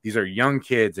 These are young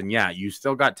kids, and yeah, you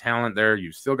still got talent there.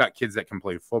 You still got kids that can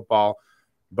play football.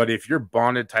 But if you're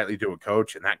bonded tightly to a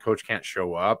coach and that coach can't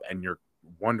show up and you're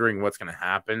wondering what's going to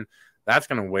happen, that's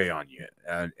going to weigh on you.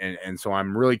 And so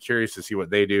I'm really curious to see what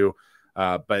they do.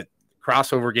 But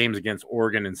crossover games against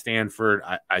Oregon and Stanford,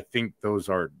 I think those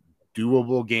are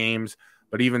doable games.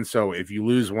 But even so, if you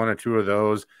lose 1 or 2 of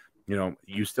those,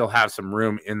 you still have some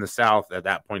room in the South at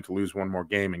that point to lose 1 more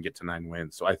game and get to 9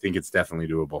 wins. So I think it's definitely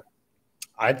doable.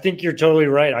 I think you're totally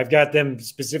right. I've got them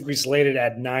specifically slated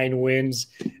at 9 wins,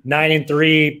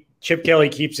 9-3. Chip Kelly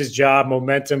keeps his job.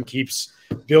 Momentum keeps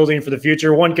building for the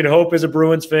future. One can hope as a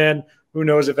Bruins fan. Who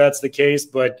knows if that's the case,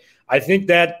 but I think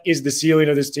that is the ceiling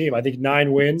of this team. I think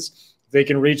 9 wins. If they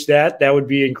can reach that, that would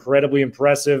be incredibly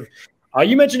impressive.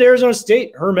 You mentioned Arizona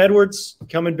State. Herm Edwards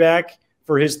coming back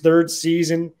for his 3rd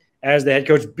season as the head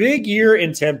coach. Big year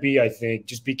in Tempe, I think,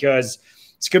 just because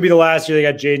this could be the last year. They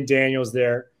got Jaden Daniels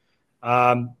there.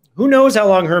 Who knows how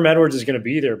long Herm Edwards is going to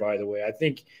be there, by the way. I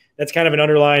think that's kind of an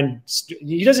underlying –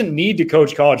 he doesn't need to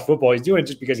coach college football. He's doing it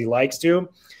just because he likes to.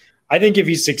 I think if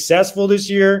he's successful this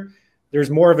year, there's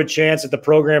more of a chance that the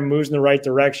program moves in the right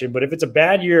direction. But if it's a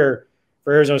bad year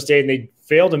for Arizona State and they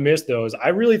fail to miss those, I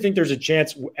really think there's a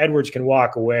chance Edwards can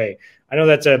walk away. I know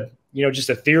that's just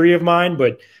a theory of mine,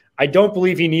 but I don't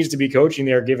believe he needs to be coaching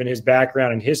there given his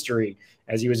background and history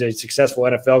as he was a successful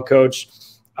NFL coach.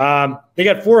 They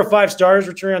got 4 or 5 stars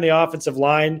returning on the offensive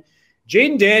line.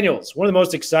 Jaden Daniels, one of the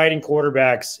most exciting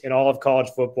quarterbacks in all of college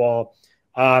football.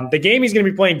 The game he's going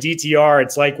to be playing DTR,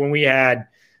 it's like when we had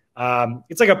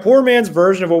it's like a poor man's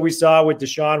version of what we saw with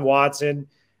Deshaun Watson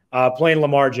playing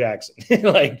Lamar Jackson.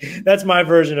 Like, that's my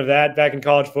version of that back in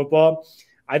college football.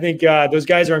 I think those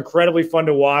guys are incredibly fun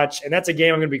to watch, and that's a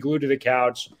game I'm going to be glued to the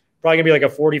couch. Probably going to be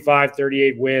like a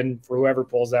 45-38 win for whoever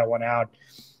pulls that one out.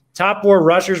 Top 4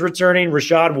 rushers returning.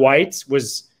 Rachaad White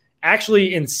was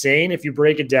actually insane if you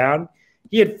break it down.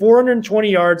 He had 420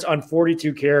 yards on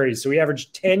 42 carries, so he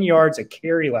averaged 10 yards a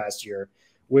carry last year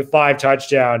with 5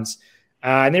 touchdowns.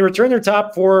 And they returned their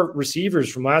top 4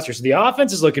 receivers from last year. So the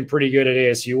offense is looking pretty good at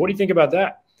ASU. What do you think about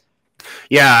that?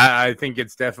 Yeah, I think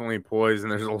it's definitely poised,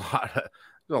 and there's a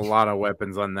lot of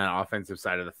weapons on that offensive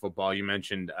side of the football. You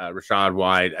mentioned Rachaad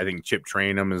White. I think Chip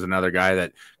Trainum is another guy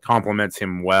that complements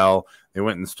him well. They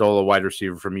went and stole a wide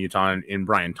receiver from Utah in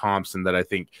Brian Thompson that I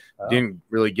think didn't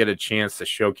really get a chance to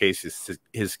showcase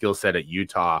his skill set at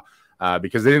Utah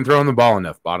because they didn't throw him the ball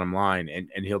enough, bottom line.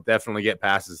 And he'll definitely get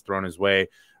passes thrown his way.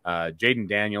 Jaden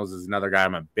Daniels is another guy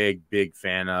I'm a big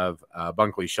fan of.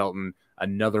 Bunkley Shelton,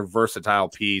 another versatile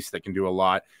piece that can do a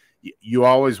lot. You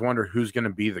always wonder who's going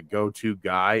to be the go-to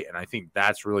guy, and I think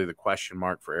that's really the question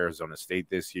mark for Arizona State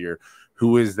this year.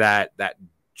 Who is that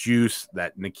juice,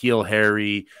 that N'Keal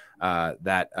Harry,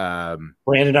 that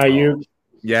Brandon Ayuk?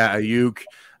 Ayuk.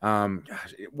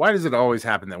 Gosh, why does it always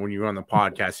happen that when you're on the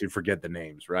podcast you forget the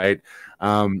names, right?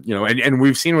 And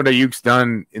we've seen what Ayuk's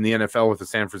done in the NFL with the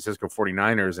San Francisco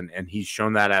 49ers, and he's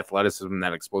shown that athleticism,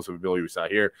 that explosive ability we saw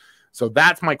here. So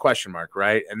that's my question mark,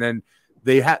 right? And then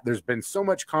there's been so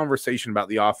much conversation about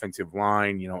the offensive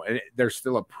line, and they're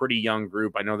still a pretty young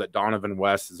group. I know that Donovan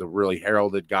West is a really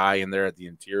heralded guy in there at the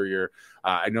interior.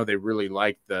 I know they really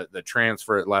like the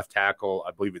transfer at left tackle.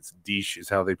 I believe it's Deitch is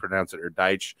how they pronounce it, or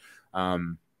Deitch.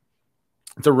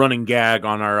 It's a running gag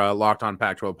on our Locked On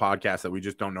Pac-12 podcast that we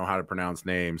just don't know how to pronounce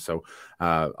names. So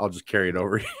I'll just carry it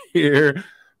over here.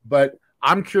 But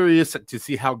I'm curious to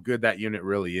see how good that unit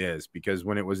really is, because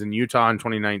when it was in Utah in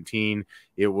 2019,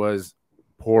 it was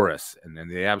porous, and then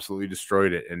they absolutely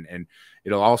destroyed it. And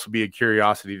it'll also be a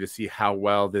curiosity to see how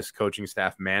well this coaching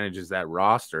staff manages that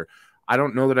roster. I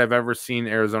don't know that I've ever seen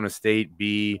Arizona State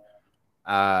be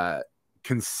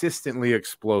consistently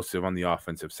explosive on the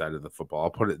offensive side of the football.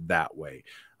 I'll put it that way.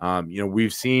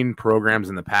 We've seen programs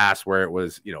in the past where it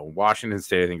was, Washington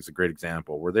State, I think is a great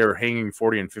example, where they were hanging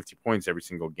 40 and 50 points every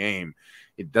single game.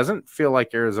 It doesn't feel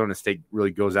like Arizona State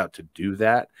really goes out to do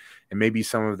that. And maybe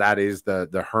some of that is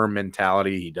the Herm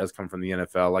mentality. He does come from the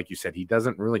NFL. Like you said, he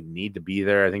doesn't really need to be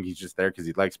there. I think he's just there because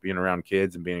he likes being around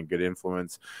kids and being a good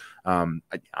influence. I'm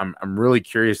really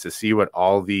curious to see what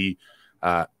all the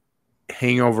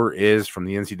hangover is from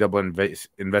the NCAA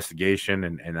investigation.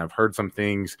 And I've heard some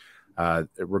things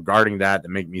regarding that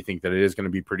make me think that it is going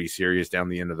to be pretty serious down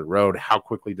the end of the road. How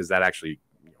quickly does that actually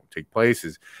take place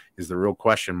is the real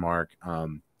question mark.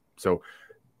 So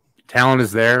talent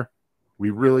is there.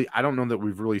 I don't know that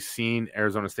we've really seen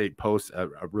Arizona State post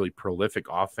a really prolific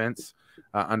offense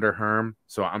under Herm.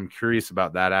 So I'm curious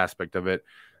about that aspect of it.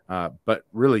 But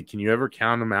really, can you ever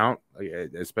count them out,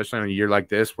 especially on a year like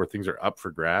this where things are up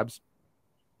for grabs?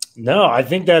 No, I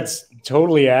think that's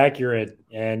totally accurate.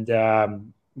 And,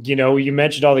 you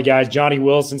mentioned all the guys. Johnny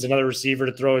Wilson's another receiver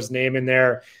to throw his name in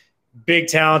there. Big,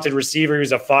 talented receiver. He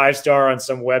was a 5-star on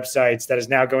some websites that is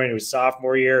now going to his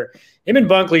sophomore year. Him and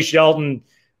Bunkley Shelton,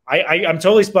 I'm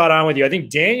totally spot on with you. I think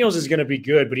Daniels is going to be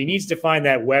good, but he needs to find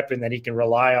that weapon that he can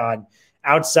rely on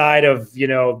outside of,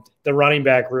 the running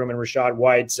back room and Rachaad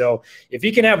White. So if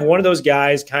he can have one of those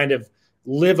guys kind of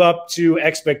live up to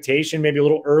expectation maybe a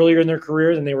little earlier in their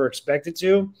career than they were expected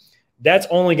to, that's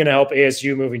only going to help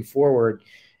ASU moving forward.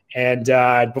 And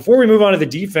before we move on to the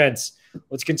defense,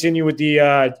 let's continue with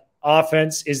the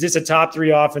offense. Is this a top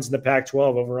 3 offense in the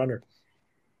Pac-12, over under?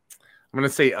 I'm going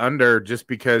to say under, just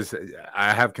because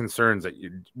I have concerns that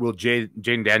will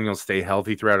Jaden Daniels stay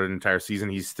healthy throughout an entire season.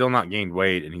 He's still not gained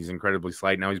weight, and he's incredibly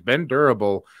slight. Now, he's been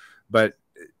durable, but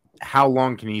how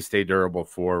long can he stay durable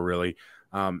for, really?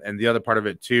 And the other part of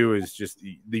it, too, is just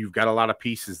you've got a lot of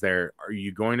pieces there. Are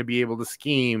you going to be able to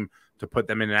scheme to put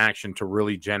them in action to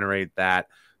really generate that?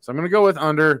 So I'm going to go with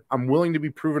under. I'm willing to be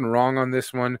proven wrong on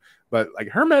this one, but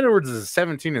Herm Edwards is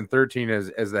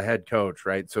 17-13 as the head coach,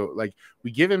 right? So we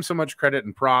give him so much credit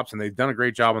and props, and they've done a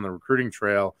great job on the recruiting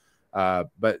trail,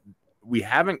 but we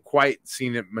haven't quite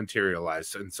seen it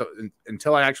materialize. And so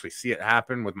until I actually see it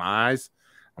happen with my eyes,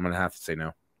 I'm going to have to say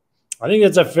no. I think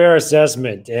that's a fair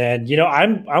assessment. And,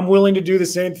 I'm willing to do the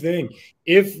same thing.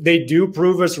 If they do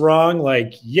prove us wrong,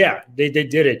 they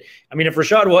did it. I mean, if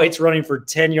Rachaad White's running for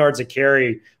 10 yards a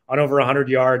carry on over 100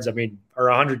 yards, or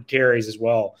 100 carries as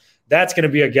well, that's going to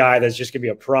be a guy that's just going to be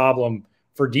a problem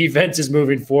for defenses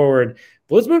moving forward.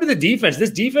 But let's move to the defense.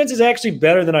 This defense is actually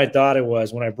better than I thought it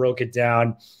was when I broke it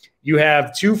down. You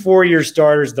have 2 4-year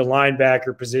starters, the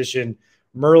linebacker position,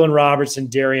 Merlin Robertson,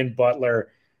 Darian Butler.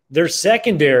 Their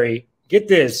secondary, get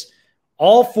this,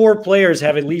 all 4 players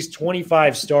have at least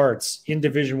 25 starts in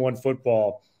Division I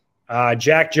football.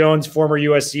 Jack Jones, former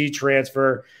USC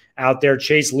transfer out there,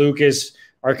 Chase Lucas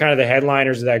are kind of the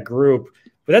headliners of that group.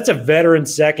 But that's a veteran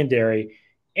secondary.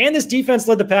 And this defense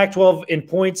led the Pac-12 in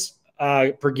points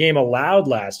per game allowed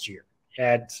last year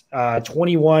at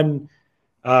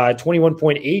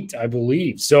 21.8, I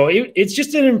believe. So it's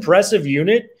just an impressive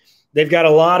unit. They've got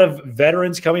a lot of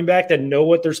veterans coming back that know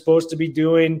what they're supposed to be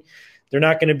doing. They're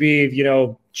not going to be,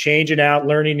 changing out,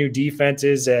 learning new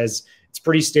defenses, as it's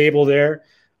pretty stable there.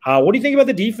 What do you think about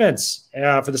the defense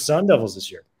for the Sun Devils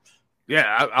this year?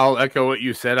 Yeah, I'll echo what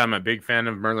you said. I'm a big fan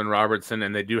of Merlin Robertson,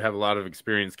 and they do have a lot of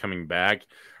experience coming back.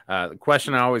 The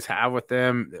question I always have with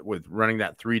them, with running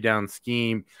that 3-down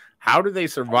scheme, how do they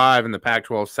survive in the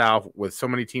Pac-12 South with so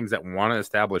many teams that want to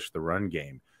establish the run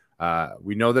game?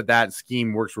 We know that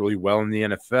scheme works really well in the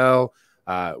NFL.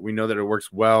 We know that it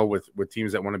works well with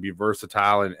teams that want to be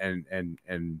versatile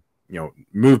and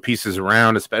move pieces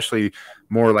around, especially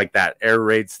more like that air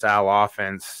raid style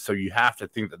offense. So you have to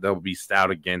think that they'll be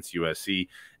stout against USC,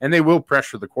 and they will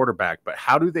pressure the quarterback. But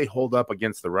how do they hold up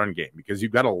against the run game? Because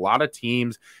you've got a lot of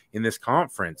teams in this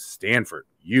conference, Stanford,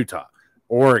 Utah,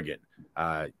 Oregon,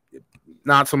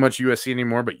 not so much USC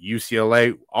anymore, but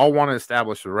UCLA, all want to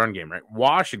establish the run game, right?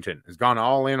 Washington has gone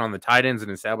all in on the tight ends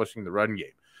and establishing the run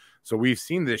game. So we've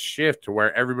seen this shift to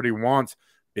where everybody wants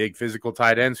big physical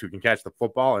tight ends who can catch the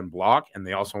football and block, and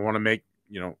they also want to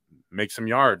make some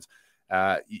yards.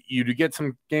 You do get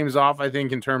some games off, I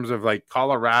think, in terms of like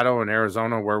Colorado and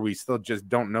Arizona, where we still just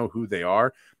don't know who they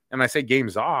are. And I say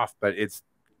games off, but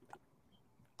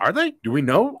are they? Do we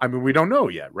know? I mean, we don't know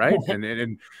yet, right?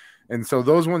 And so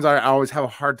those ones I always have a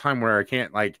hard time where I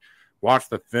can't like watch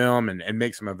the film and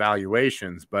make some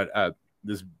evaluations. But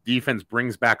this defense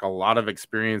brings back a lot of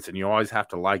experience, and you always have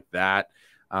to like that.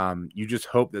 You just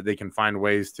hope that they can find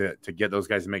ways to get those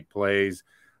guys to make plays.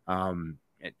 And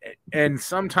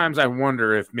sometimes I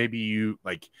wonder if maybe you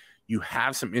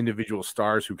have some individual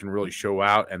stars who can really show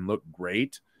out and look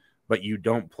great, but you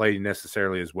don't play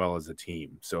necessarily as well as a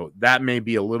team. So that may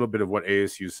be a little bit of what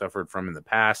ASU suffered from in the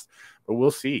past, but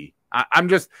we'll see.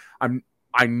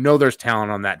 I know there's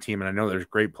talent on that team, and I know there's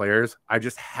great players. I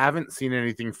just haven't seen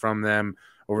anything from them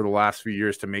over the last few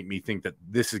years to make me think that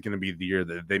this is going to be the year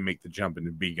that they make the jump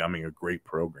into becoming a great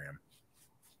program.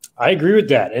 I agree with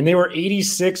that. And they were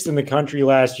 86th in the country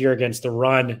last year against the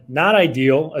run. Not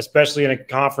ideal, especially in a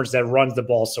conference that runs the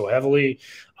ball so heavily.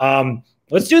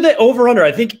 Let's do the over-under.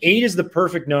 I think 8 is the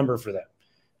perfect number for them.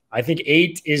 I think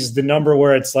 8 is the number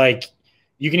where it's like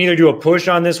you can either do a push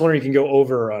on this one or you can go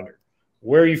over or under.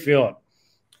 Where are you feeling?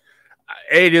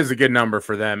 8 is a good number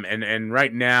for them. And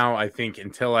right now, I think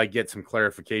until I get some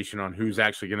clarification on who's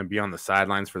actually going to be on the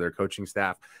sidelines for their coaching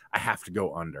staff, I have to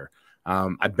go under.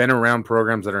 I've been around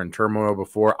programs that are in turmoil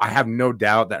before. I have no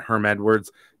doubt that Herm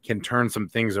Edwards can turn some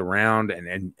things around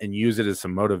and use it as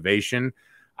some motivation.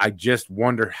 I just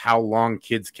wonder how long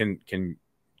kids can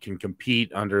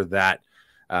compete under that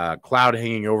cloud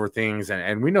hanging over things.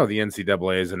 And we know the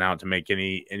NCAA isn't out to make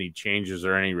any changes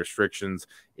or any restrictions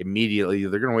immediately.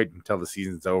 They're going to wait until the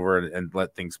season's over and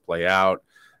let things play out.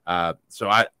 So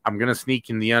I'm going to sneak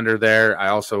in the under there. I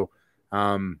also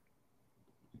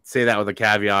say that with a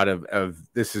caveat of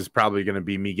this is probably going to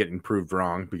be me getting proved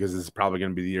wrong, because this is probably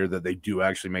going to be the year that they do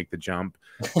actually make the jump.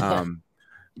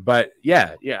 But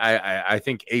yeah, I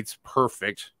think 8's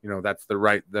perfect. That's the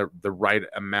right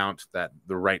amount, that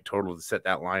the right total to set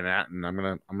that line at, and I'm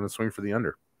gonna swing for the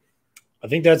under. I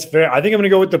think that's fair. I think I'm gonna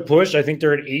go with the push. I think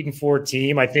they're an 8-4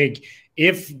 team. I think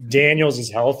if Daniels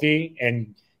is healthy,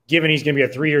 and given he's gonna be a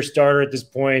 3-year starter at this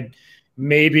point,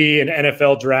 maybe an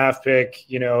NFL draft pick,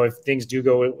 if things do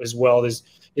go as well as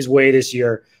his way this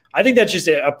year, I think that's just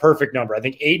a perfect number. I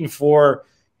think 8-4.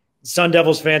 Sun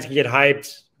Devils fans can get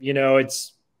hyped.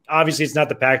 Obviously, it's not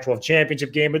the Pac-12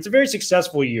 championship game, but it's a very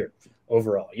successful year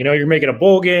overall. You're making a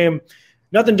bowl game,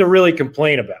 nothing to really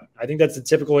complain about. I think that's the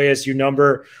typical ASU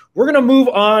number. We're going to move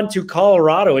on to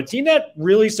Colorado, a team that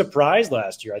really surprised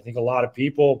last year. I think a lot of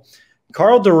people.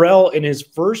 Karl Dorrell, in his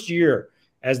first year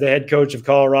as the head coach of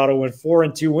Colorado, went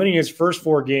 4-2, winning his first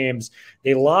 4 games.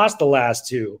 They lost the last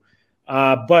 2.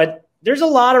 But there's a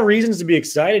lot of reasons to be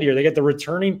excited here. They got the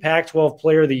returning Pac-12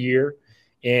 Player of the Year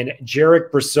in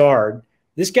Jarek Broussard.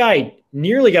 This guy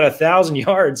nearly got 1,000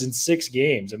 yards in 6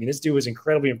 games. I mean, this dude was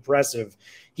incredibly impressive.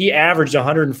 He averaged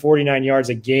 149 yards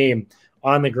a game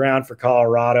on the ground for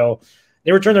Colorado.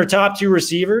 They returned their top 2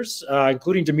 receivers,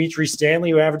 including Dimitri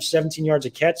Stanley, who averaged 17 yards a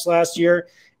catch last year,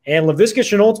 and Laviska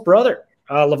Shenault's brother,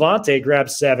 Levante grabbed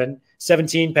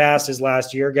 17 passes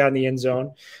last year, got in the end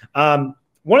zone.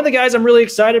 One of the guys I'm really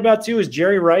excited about, too, is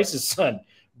Jerry Rice's son.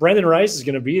 Brendan Rice is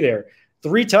going to be there.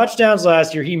 3 touchdowns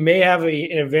last year. He may have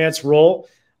an advanced role.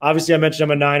 Obviously, I mentioned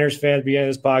I'm a Niners fan at the beginning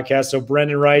of this podcast. So,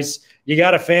 Brendan Rice, you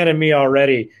got a fan of me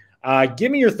already.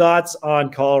 Give me your thoughts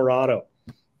on Colorado.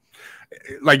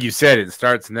 Like you said, it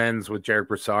starts and ends with Jarek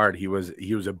Broussard. He was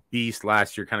a beast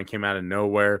last year, kind of came out of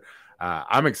nowhere.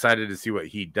 I'm excited to see what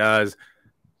he does.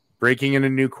 Breaking in a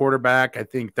new quarterback, I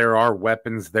think there are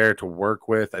weapons there to work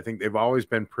with. I think they've always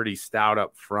been pretty stout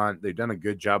up front. They've done a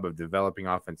good job of developing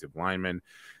offensive linemen.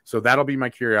 So that'll be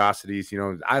my curiosities. You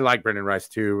know, I like Brendan Rice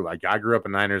too. Like, I grew up a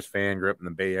Niners fan, grew up in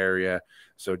the Bay Area.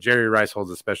 So Jerry Rice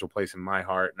holds a special place in my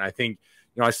heart. And I think,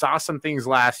 you know, I saw some things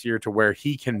last year to where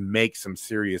he can make some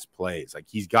serious plays. Like,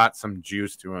 he's got some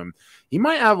juice to him. He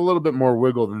might have a little bit more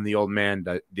wiggle than the old man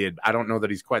did. I don't know that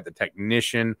he's quite the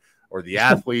technician or the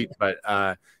athlete, but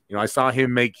you know, I saw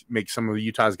him make some of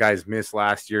Utah's guys miss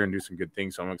last year and do some good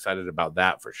things. So I'm excited about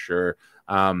that for sure.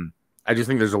 I just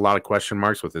think there's a lot of question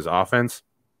marks with his offense.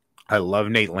 I love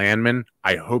Nate Landman.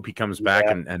 I hope he comes back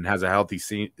and has a healthy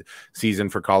season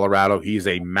for Colorado. He's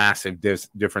a massive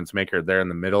difference maker there in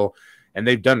the middle. And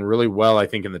they've done really well, I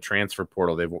think, in the transfer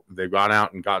portal. They've gone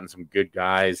out and gotten some good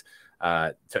guys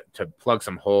to plug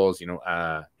some holes. You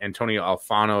know, Antonio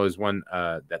Alfano is one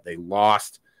that they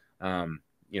lost.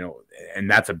 You know,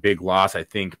 and that's a big loss, I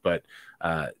think. But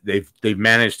they've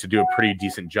managed to do a pretty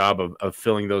decent job of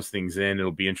filling those things in.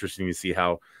 It'll be interesting to see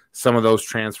how some of those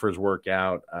transfers work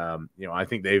out. You know, I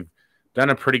think they've done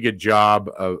a pretty good job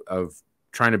of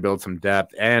trying to build some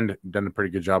depth and done a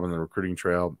pretty good job on the recruiting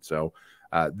trail. So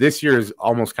this year is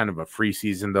almost kind of a free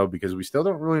season, though, because we still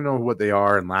don't really know what they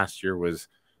are. And last year was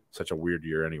such a weird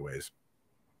year anyways.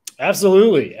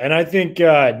 Absolutely. And I think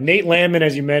Nate Landman,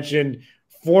 as you mentioned,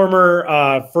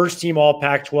 former first-team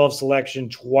All-Pac-12 selection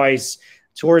twice,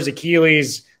 tore his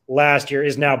Achilles last year,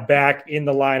 is now back in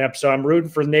the lineup. So I'm rooting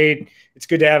for Nate. It's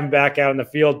good to have him back out in the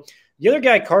field. The other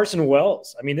guy, Carson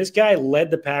Wells. I mean, this guy led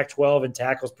the Pac-12 in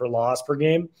tackles per loss per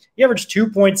game. He averaged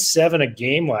 2.7 a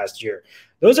game last year.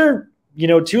 Those are, you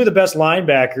know, 2 of the best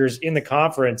linebackers in the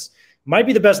conference. Might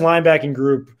be the best linebacking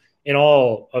group in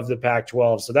all of the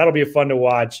Pac-12. So that'll be fun to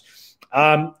watch.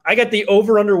 I got the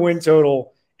over-under win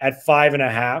total at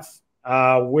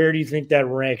 5.5. Where do you think that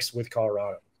ranks with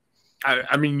Colorado?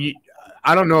 I mean,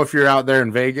 I don't know if you're out there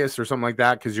in Vegas or something like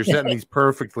that, because you're setting these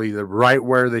perfectly right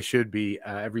where they should be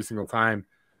every single time.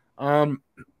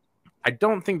 I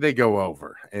don't think they go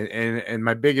over. And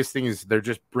my biggest thing is they're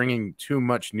just bringing too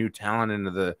much new talent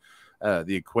into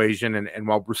the equation. And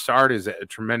while Broussard is a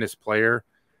tremendous player,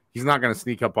 he's not going to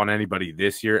sneak up on anybody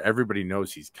this year. Everybody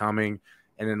knows he's coming.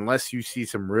 And unless you see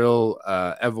some real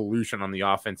evolution on the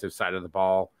offensive side of the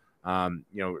ball, you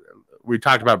know, we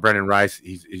talked about Brendan Rice.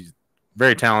 He's a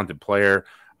very talented player.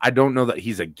 I don't know that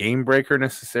he's a game breaker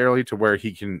necessarily to where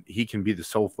he can be the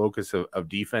sole focus of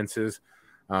defenses.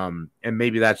 And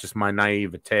maybe that's just my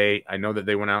naivete. I know that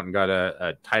they went out and got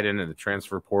a tight end in the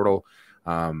transfer portal.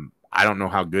 I don't know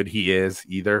how good he is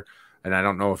either. And I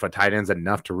don't know if a tight end's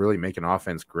enough to really make an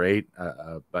offense great.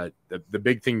 But the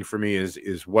big thing for me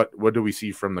is what do we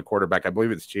see from the quarterback? I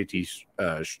believe it's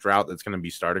JT Strout that's going to be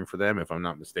starting for them, if I'm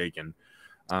not mistaken.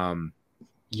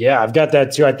 Yeah, I've got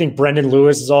that too. I think Brendan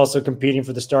Lewis is also competing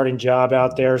for the starting job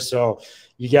out there. So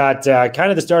you got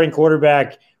kind of the starting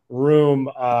quarterback room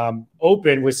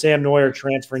open with Sam Neuer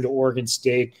transferring to Oregon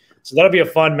State. So that'll be a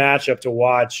fun matchup to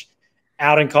watch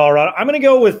out in Colorado. I'm going to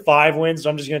go with 5 wins,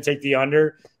 so I'm just going to take the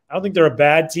under. I don't think they're a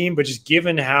bad team, but just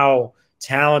given how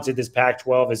talented this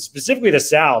Pac-12 is, specifically the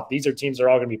South, these are teams that are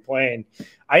all going to be playing.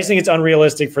 I just think it's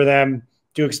unrealistic for them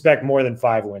to expect more than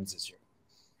 5 wins this year.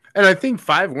 And I think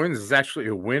 5 wins is actually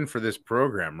a win for this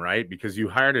program, right? Because you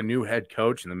hired a new head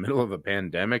coach in the middle of a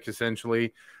pandemic,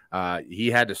 essentially. He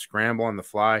had to scramble on the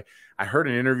fly. I heard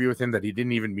an interview with him that he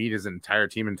didn't even meet his entire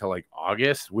team until like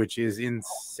August, which is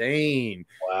insane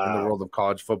in the world of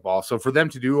college football. So for them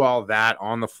to do all that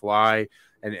on the fly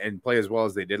and play as well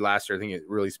as they did last year, I think it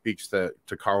really speaks to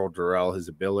Carl Durrell, his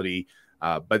ability.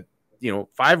 But, you know,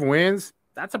 5 wins,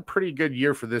 that's a pretty good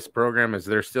year for this program as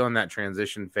they're still in that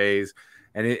transition phase.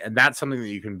 And that's something that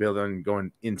you can build on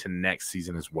going into next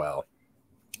season as well.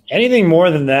 Anything more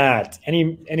than that,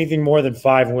 anything more than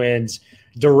 5 wins,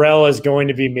 Durrell is going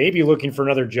to be maybe looking for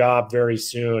another job very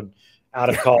soon out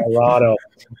of Colorado.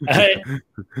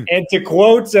 And to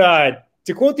quote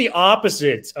the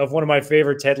opposite of one of my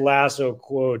favorite Ted Lasso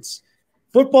quotes,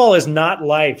 football is not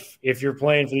life if you're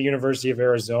playing for the University of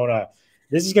Arizona.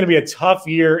 This is going to be a tough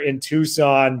year in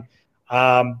Tucson.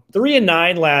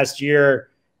 3-9 last year.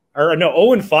 Or no,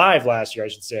 0-5 last year, I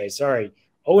should say. Sorry.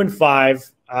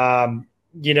 0-5.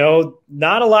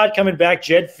 Not a lot coming back.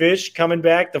 Jed Fish coming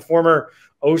back, the former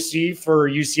OC for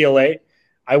UCLA.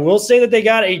 I will say that they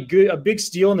got a big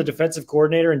steal in the defensive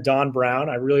coordinator in Don Brown.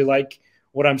 I really like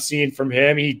what I'm seeing from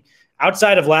him. He,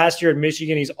 outside of last year at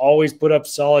Michigan, he's always put up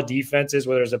solid defenses,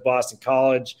 whether it's at Boston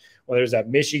College, whether it's at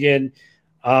Michigan.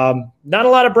 Not a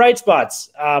lot of bright spots.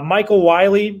 Michael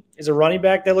Wiley is a running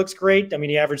back that looks great. I mean,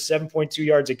 he averaged 7.2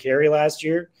 yards a carry last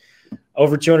year,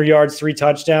 over 200 yards, 3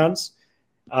 touchdowns.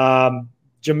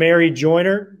 Jamari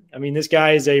Joyner, I mean, this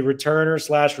guy is a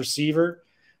returner / receiver.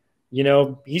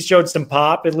 He showed some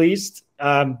pop at least.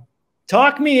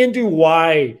 Talk me into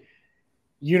why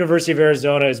University of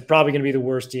Arizona is probably going to be the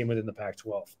worst team within the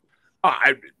Pac-12.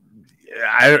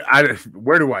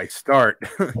 Where do I start?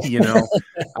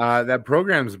 That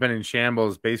program's been in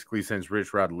shambles basically since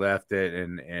Rich Rod left it.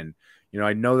 And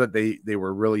I know that they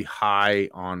were really high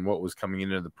on what was coming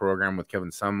into the program with Kevin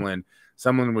Sumlin.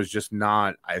 Sumlin was just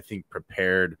not, I think,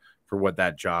 prepared for what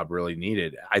that job really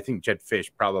needed. I think Jed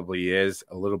Fish probably is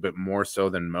a little bit more so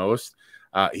than most.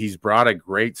 He's brought a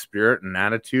great spirit and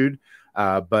attitude.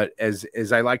 But as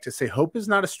I like to say, hope is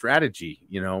not a strategy.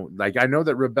 I know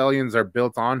that rebellions are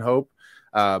built on hope,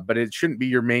 but it shouldn't be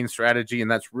your main strategy.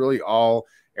 And that's really all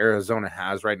Arizona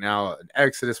has right now. An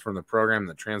exodus from the program,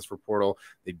 the transfer portal.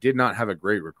 They did not have a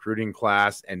great recruiting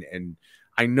class. And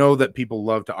I know that people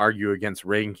love to argue against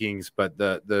rankings, but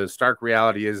the stark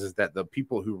reality is that the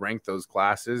people who rank those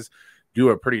classes do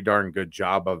a pretty darn good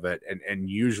job of it. And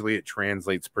usually it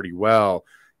translates pretty well.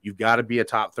 You've got to be a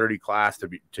top 30 class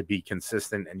to be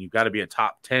consistent, and you've got to be a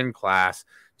top 10 class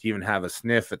to even have a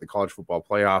sniff at the college football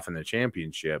playoff and the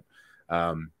championship.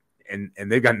 And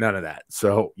they've got none of that.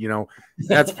 So,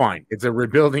 that's fine. It's a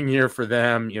rebuilding year for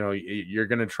them. You're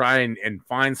going to try and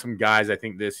find some guys, I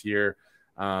think, this year.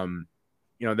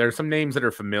 There's some names that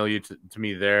are familiar to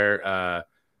me there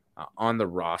on the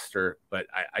roster, but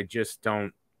I just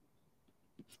don't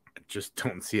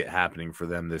see it happening for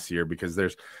them this year because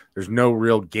there's no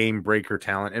real game breaker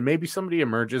talent, and maybe somebody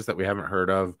emerges that we haven't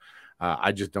heard of.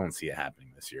 I just don't see it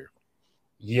happening this year.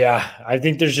 Yeah, I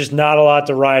think there's just not a lot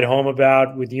to ride home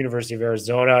about with the University of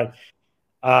Arizona.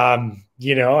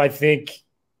 I think,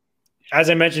 as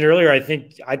I mentioned earlier, I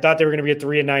thought they were going to be a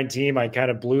 3-9 team. I kind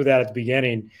of blew that at the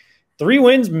beginning. 3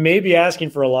 wins may be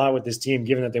asking for a lot with this team,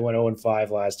 given that they went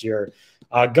 0-5 last year.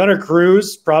 Gunnar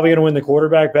Cruz probably going to win the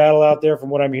quarterback battle out there, from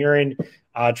what I'm hearing.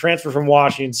 Transfer from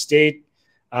Washington State,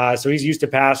 so he's used to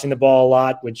passing the ball a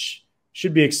lot, which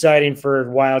should be exciting for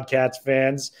Wildcats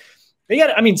fans. They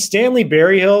got, Stanley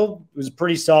Berryhill was a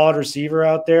pretty solid receiver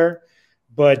out there,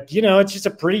 but it's just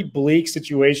a pretty bleak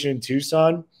situation in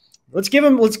Tucson. Let's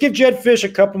give Jed Fish a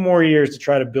couple more years to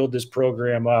try to build this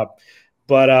program up.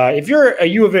 But if you're a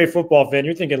U of A football fan,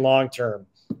 you're thinking long term.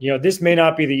 This may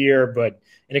not be the year, but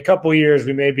in a couple of years,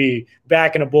 we may be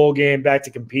back in a bowl game, back to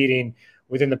competing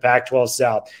within the Pac-12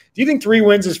 South. Do you think 3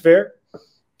 wins is fair?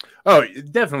 Oh,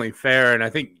 definitely fair. And I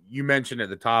think you mentioned at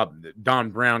the top,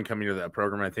 Don Brown coming to that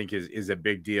program, I think is a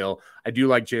big deal. I do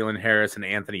like Jalen Harris and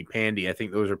Anthony Pandy. I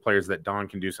think those are players that Don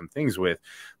can do some things with.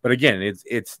 But again,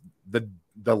 it's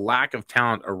the lack of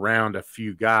talent around a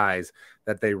few guys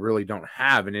that they really don't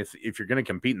have. And if you're going to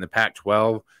compete in the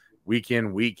Pac-12 week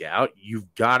in, week out,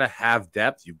 you've got to have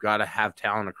depth. You've got to have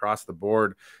talent across the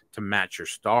board to match your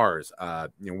stars.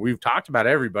 We've talked about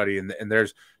everybody, and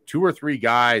there's 2 or 3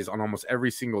 guys on almost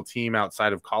every single team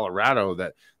outside of Colorado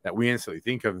that we instantly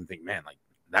think of and think, man, like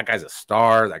that guy's a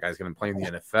star. That guy's going to play in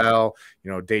the NFL,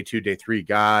 day 2, day 3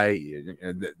 guy.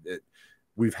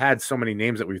 We've had so many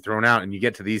names that we've thrown out, and you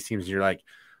get to these teams and you're like,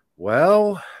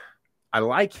 well, I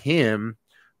like him,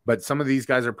 but some of these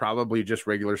guys are probably just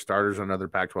regular starters on other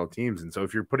Pac-12 teams. And so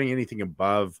if you're putting anything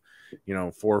above,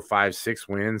 4, 5, 6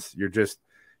 wins,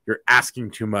 you're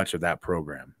asking too much of that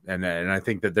program. And I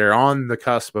think that they're on the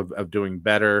cusp of doing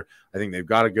better. I think they've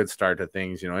got a good start to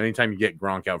things. Anytime you get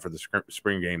Gronk out for the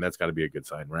spring game, that's got to be a good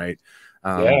sign, right?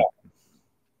 Yeah.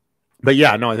 But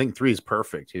yeah, no, I think 3 is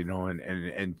perfect,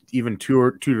 and even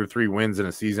 2 to 3 wins in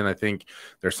a season, I think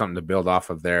there's something to build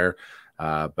off of there.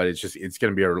 But it's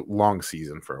going to be a long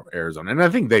season for Arizona, and I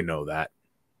think they know that.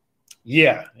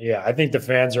 Yeah, I think the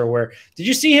fans are aware. Did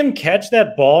you see him catch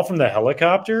that ball from the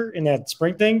helicopter in that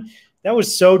spring thing? That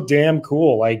was so damn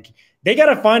cool. Like, they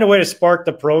got to find a way to spark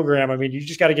the program. You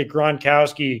just got to get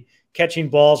Gronkowski catching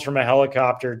balls from a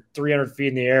helicopter 300 feet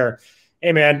in the air.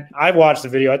 Hey, man, I watched the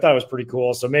video. I thought it was pretty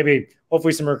cool. So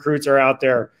hopefully some recruits are out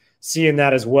there seeing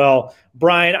that as well.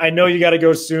 Bryan, I know you got to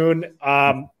go soon.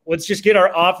 Let's just get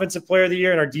our offensive player of the year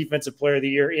and our defensive player of the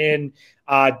year in.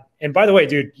 And by the way,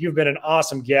 dude, you've been an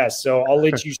awesome guest. So I'll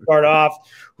let you start off.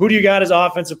 Who do you got as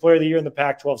offensive player of the year in the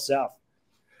Pac-12 South?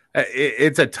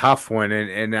 It's a tough one,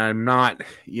 and I'm not,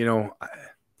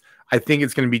 I think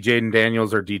it's going to be Jaden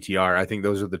Daniels or DTR. I think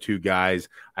those are the two guys.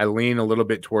 I lean a little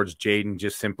bit towards Jaden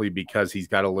just simply because he's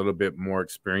got a little bit more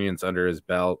experience under his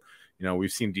belt.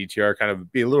 We've seen DTR kind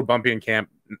of be a little bumpy in camp,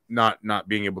 not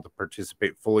being able to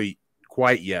participate fully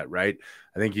quite yet, right?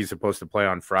 I think he's supposed to play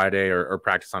on Friday or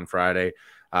practice on Friday.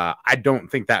 I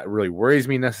don't think that really worries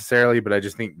me necessarily, but I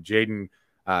just think Jaden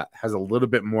has a little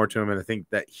bit more to him. And I think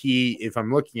that if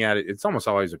I'm looking at it, it's almost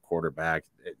always a quarterback.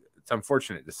 It's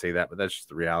unfortunate to say that, but that's just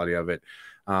the reality of it.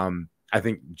 I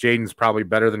think Jaden's probably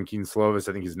better than Keaton Slovis.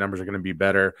 I think his numbers are going to be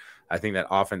better. I think that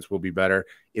offense will be better.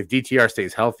 If DTR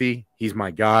stays healthy, he's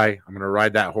my guy. I'm going to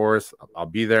ride that horse. I'll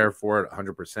be there for it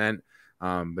 100%.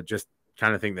 But just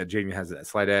kind of think that Jaden has that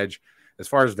slight edge. As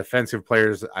far as defensive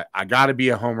players, I got to be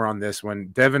a homer on this one.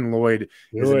 Devin Lloyd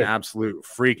is an absolute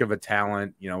freak of a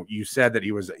talent. You said that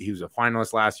he was a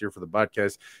finalist last year for the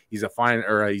Butkus. He's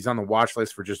he's on the watch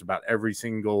list for just about every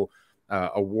single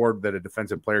award that a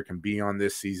defensive player can be on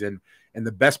this season. And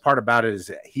the best part about it is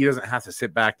that he doesn't have to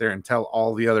sit back there and tell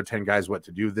all the other 10 guys what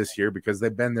to do this year because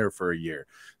they've been there for a year.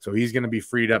 So he's going to be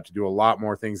freed up to do a lot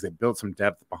more things. They built some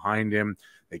depth behind him.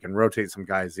 They can rotate some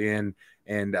guys in.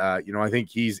 And, I think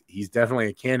he's definitely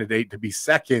a candidate to be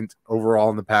second overall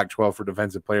in the Pac-12 for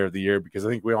Defensive Player of the Year because I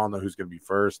think we all know who's going to be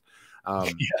first.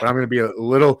 But I'm going to be a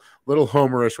little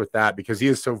homerish with that because he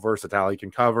is so versatile. He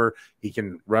can cover, he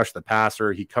can rush the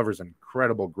passer, he covers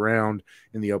incredible ground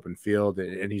in the open field,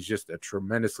 and he's just a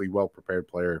tremendously well-prepared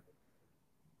player.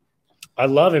 I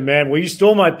love it, man. Well, you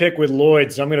stole my pick with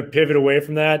Lloyd, so I'm going to pivot away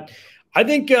from that. I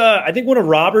think one of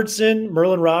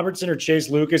Merlin Robertson or Chase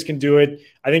Lucas can do it.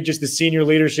 I think just the senior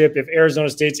leadership, if Arizona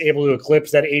State's able to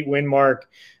eclipse that 8-win mark,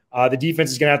 the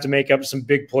defense is going to have to make up some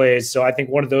big plays. So I think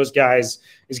one of those guys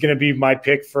is going to be my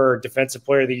pick for Defensive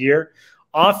Player of the Year.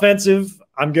 Offensive,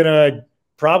 I'm going to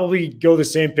probably go the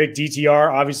same pick,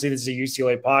 DTR. Obviously, this is a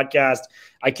UCLA podcast.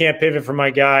 I can't pivot for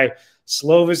my guy.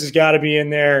 Slovis has got to be in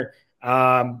there.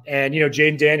 And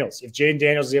Jaden Daniels. If Jaden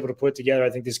Daniels is able to put it together, I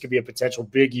think this could be a potential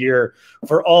big year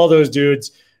for all those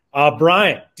dudes.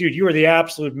 Bryan, dude, you are the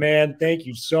absolute man. Thank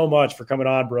you so much for coming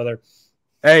on, brother.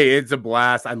 Hey, it's a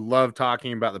blast. I love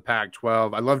talking about the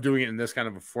Pac-12. I love doing it in this kind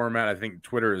of a format. I think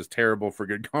Twitter is terrible for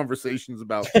good conversations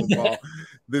about football.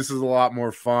 This is a lot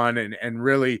more fun. And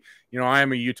really, I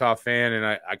am a Utah fan, and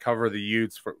I cover the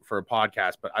Utes for a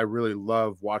podcast, but I really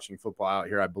love watching football out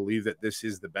here. I believe that this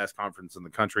is the best conference in the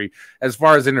country as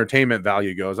far as entertainment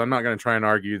value goes. I'm not going to try and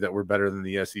argue that we're better than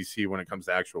the SEC when it comes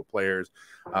to actual players,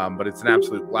 but it's an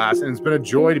absolute blast. And it's been a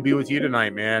joy to be with you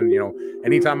tonight, man.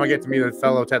 Anytime I get to meet a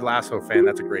fellow Ted Lasso fan,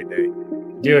 that's a great day.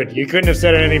 Dude, you couldn't have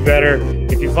said it any better.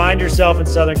 If you find yourself in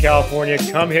Southern California,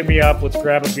 come hit me up. Let's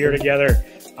grab a beer together.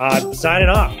 Signing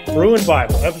off. Bruin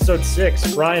Bible, episode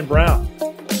 6, Bryan Brown.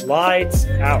 Lights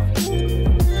out.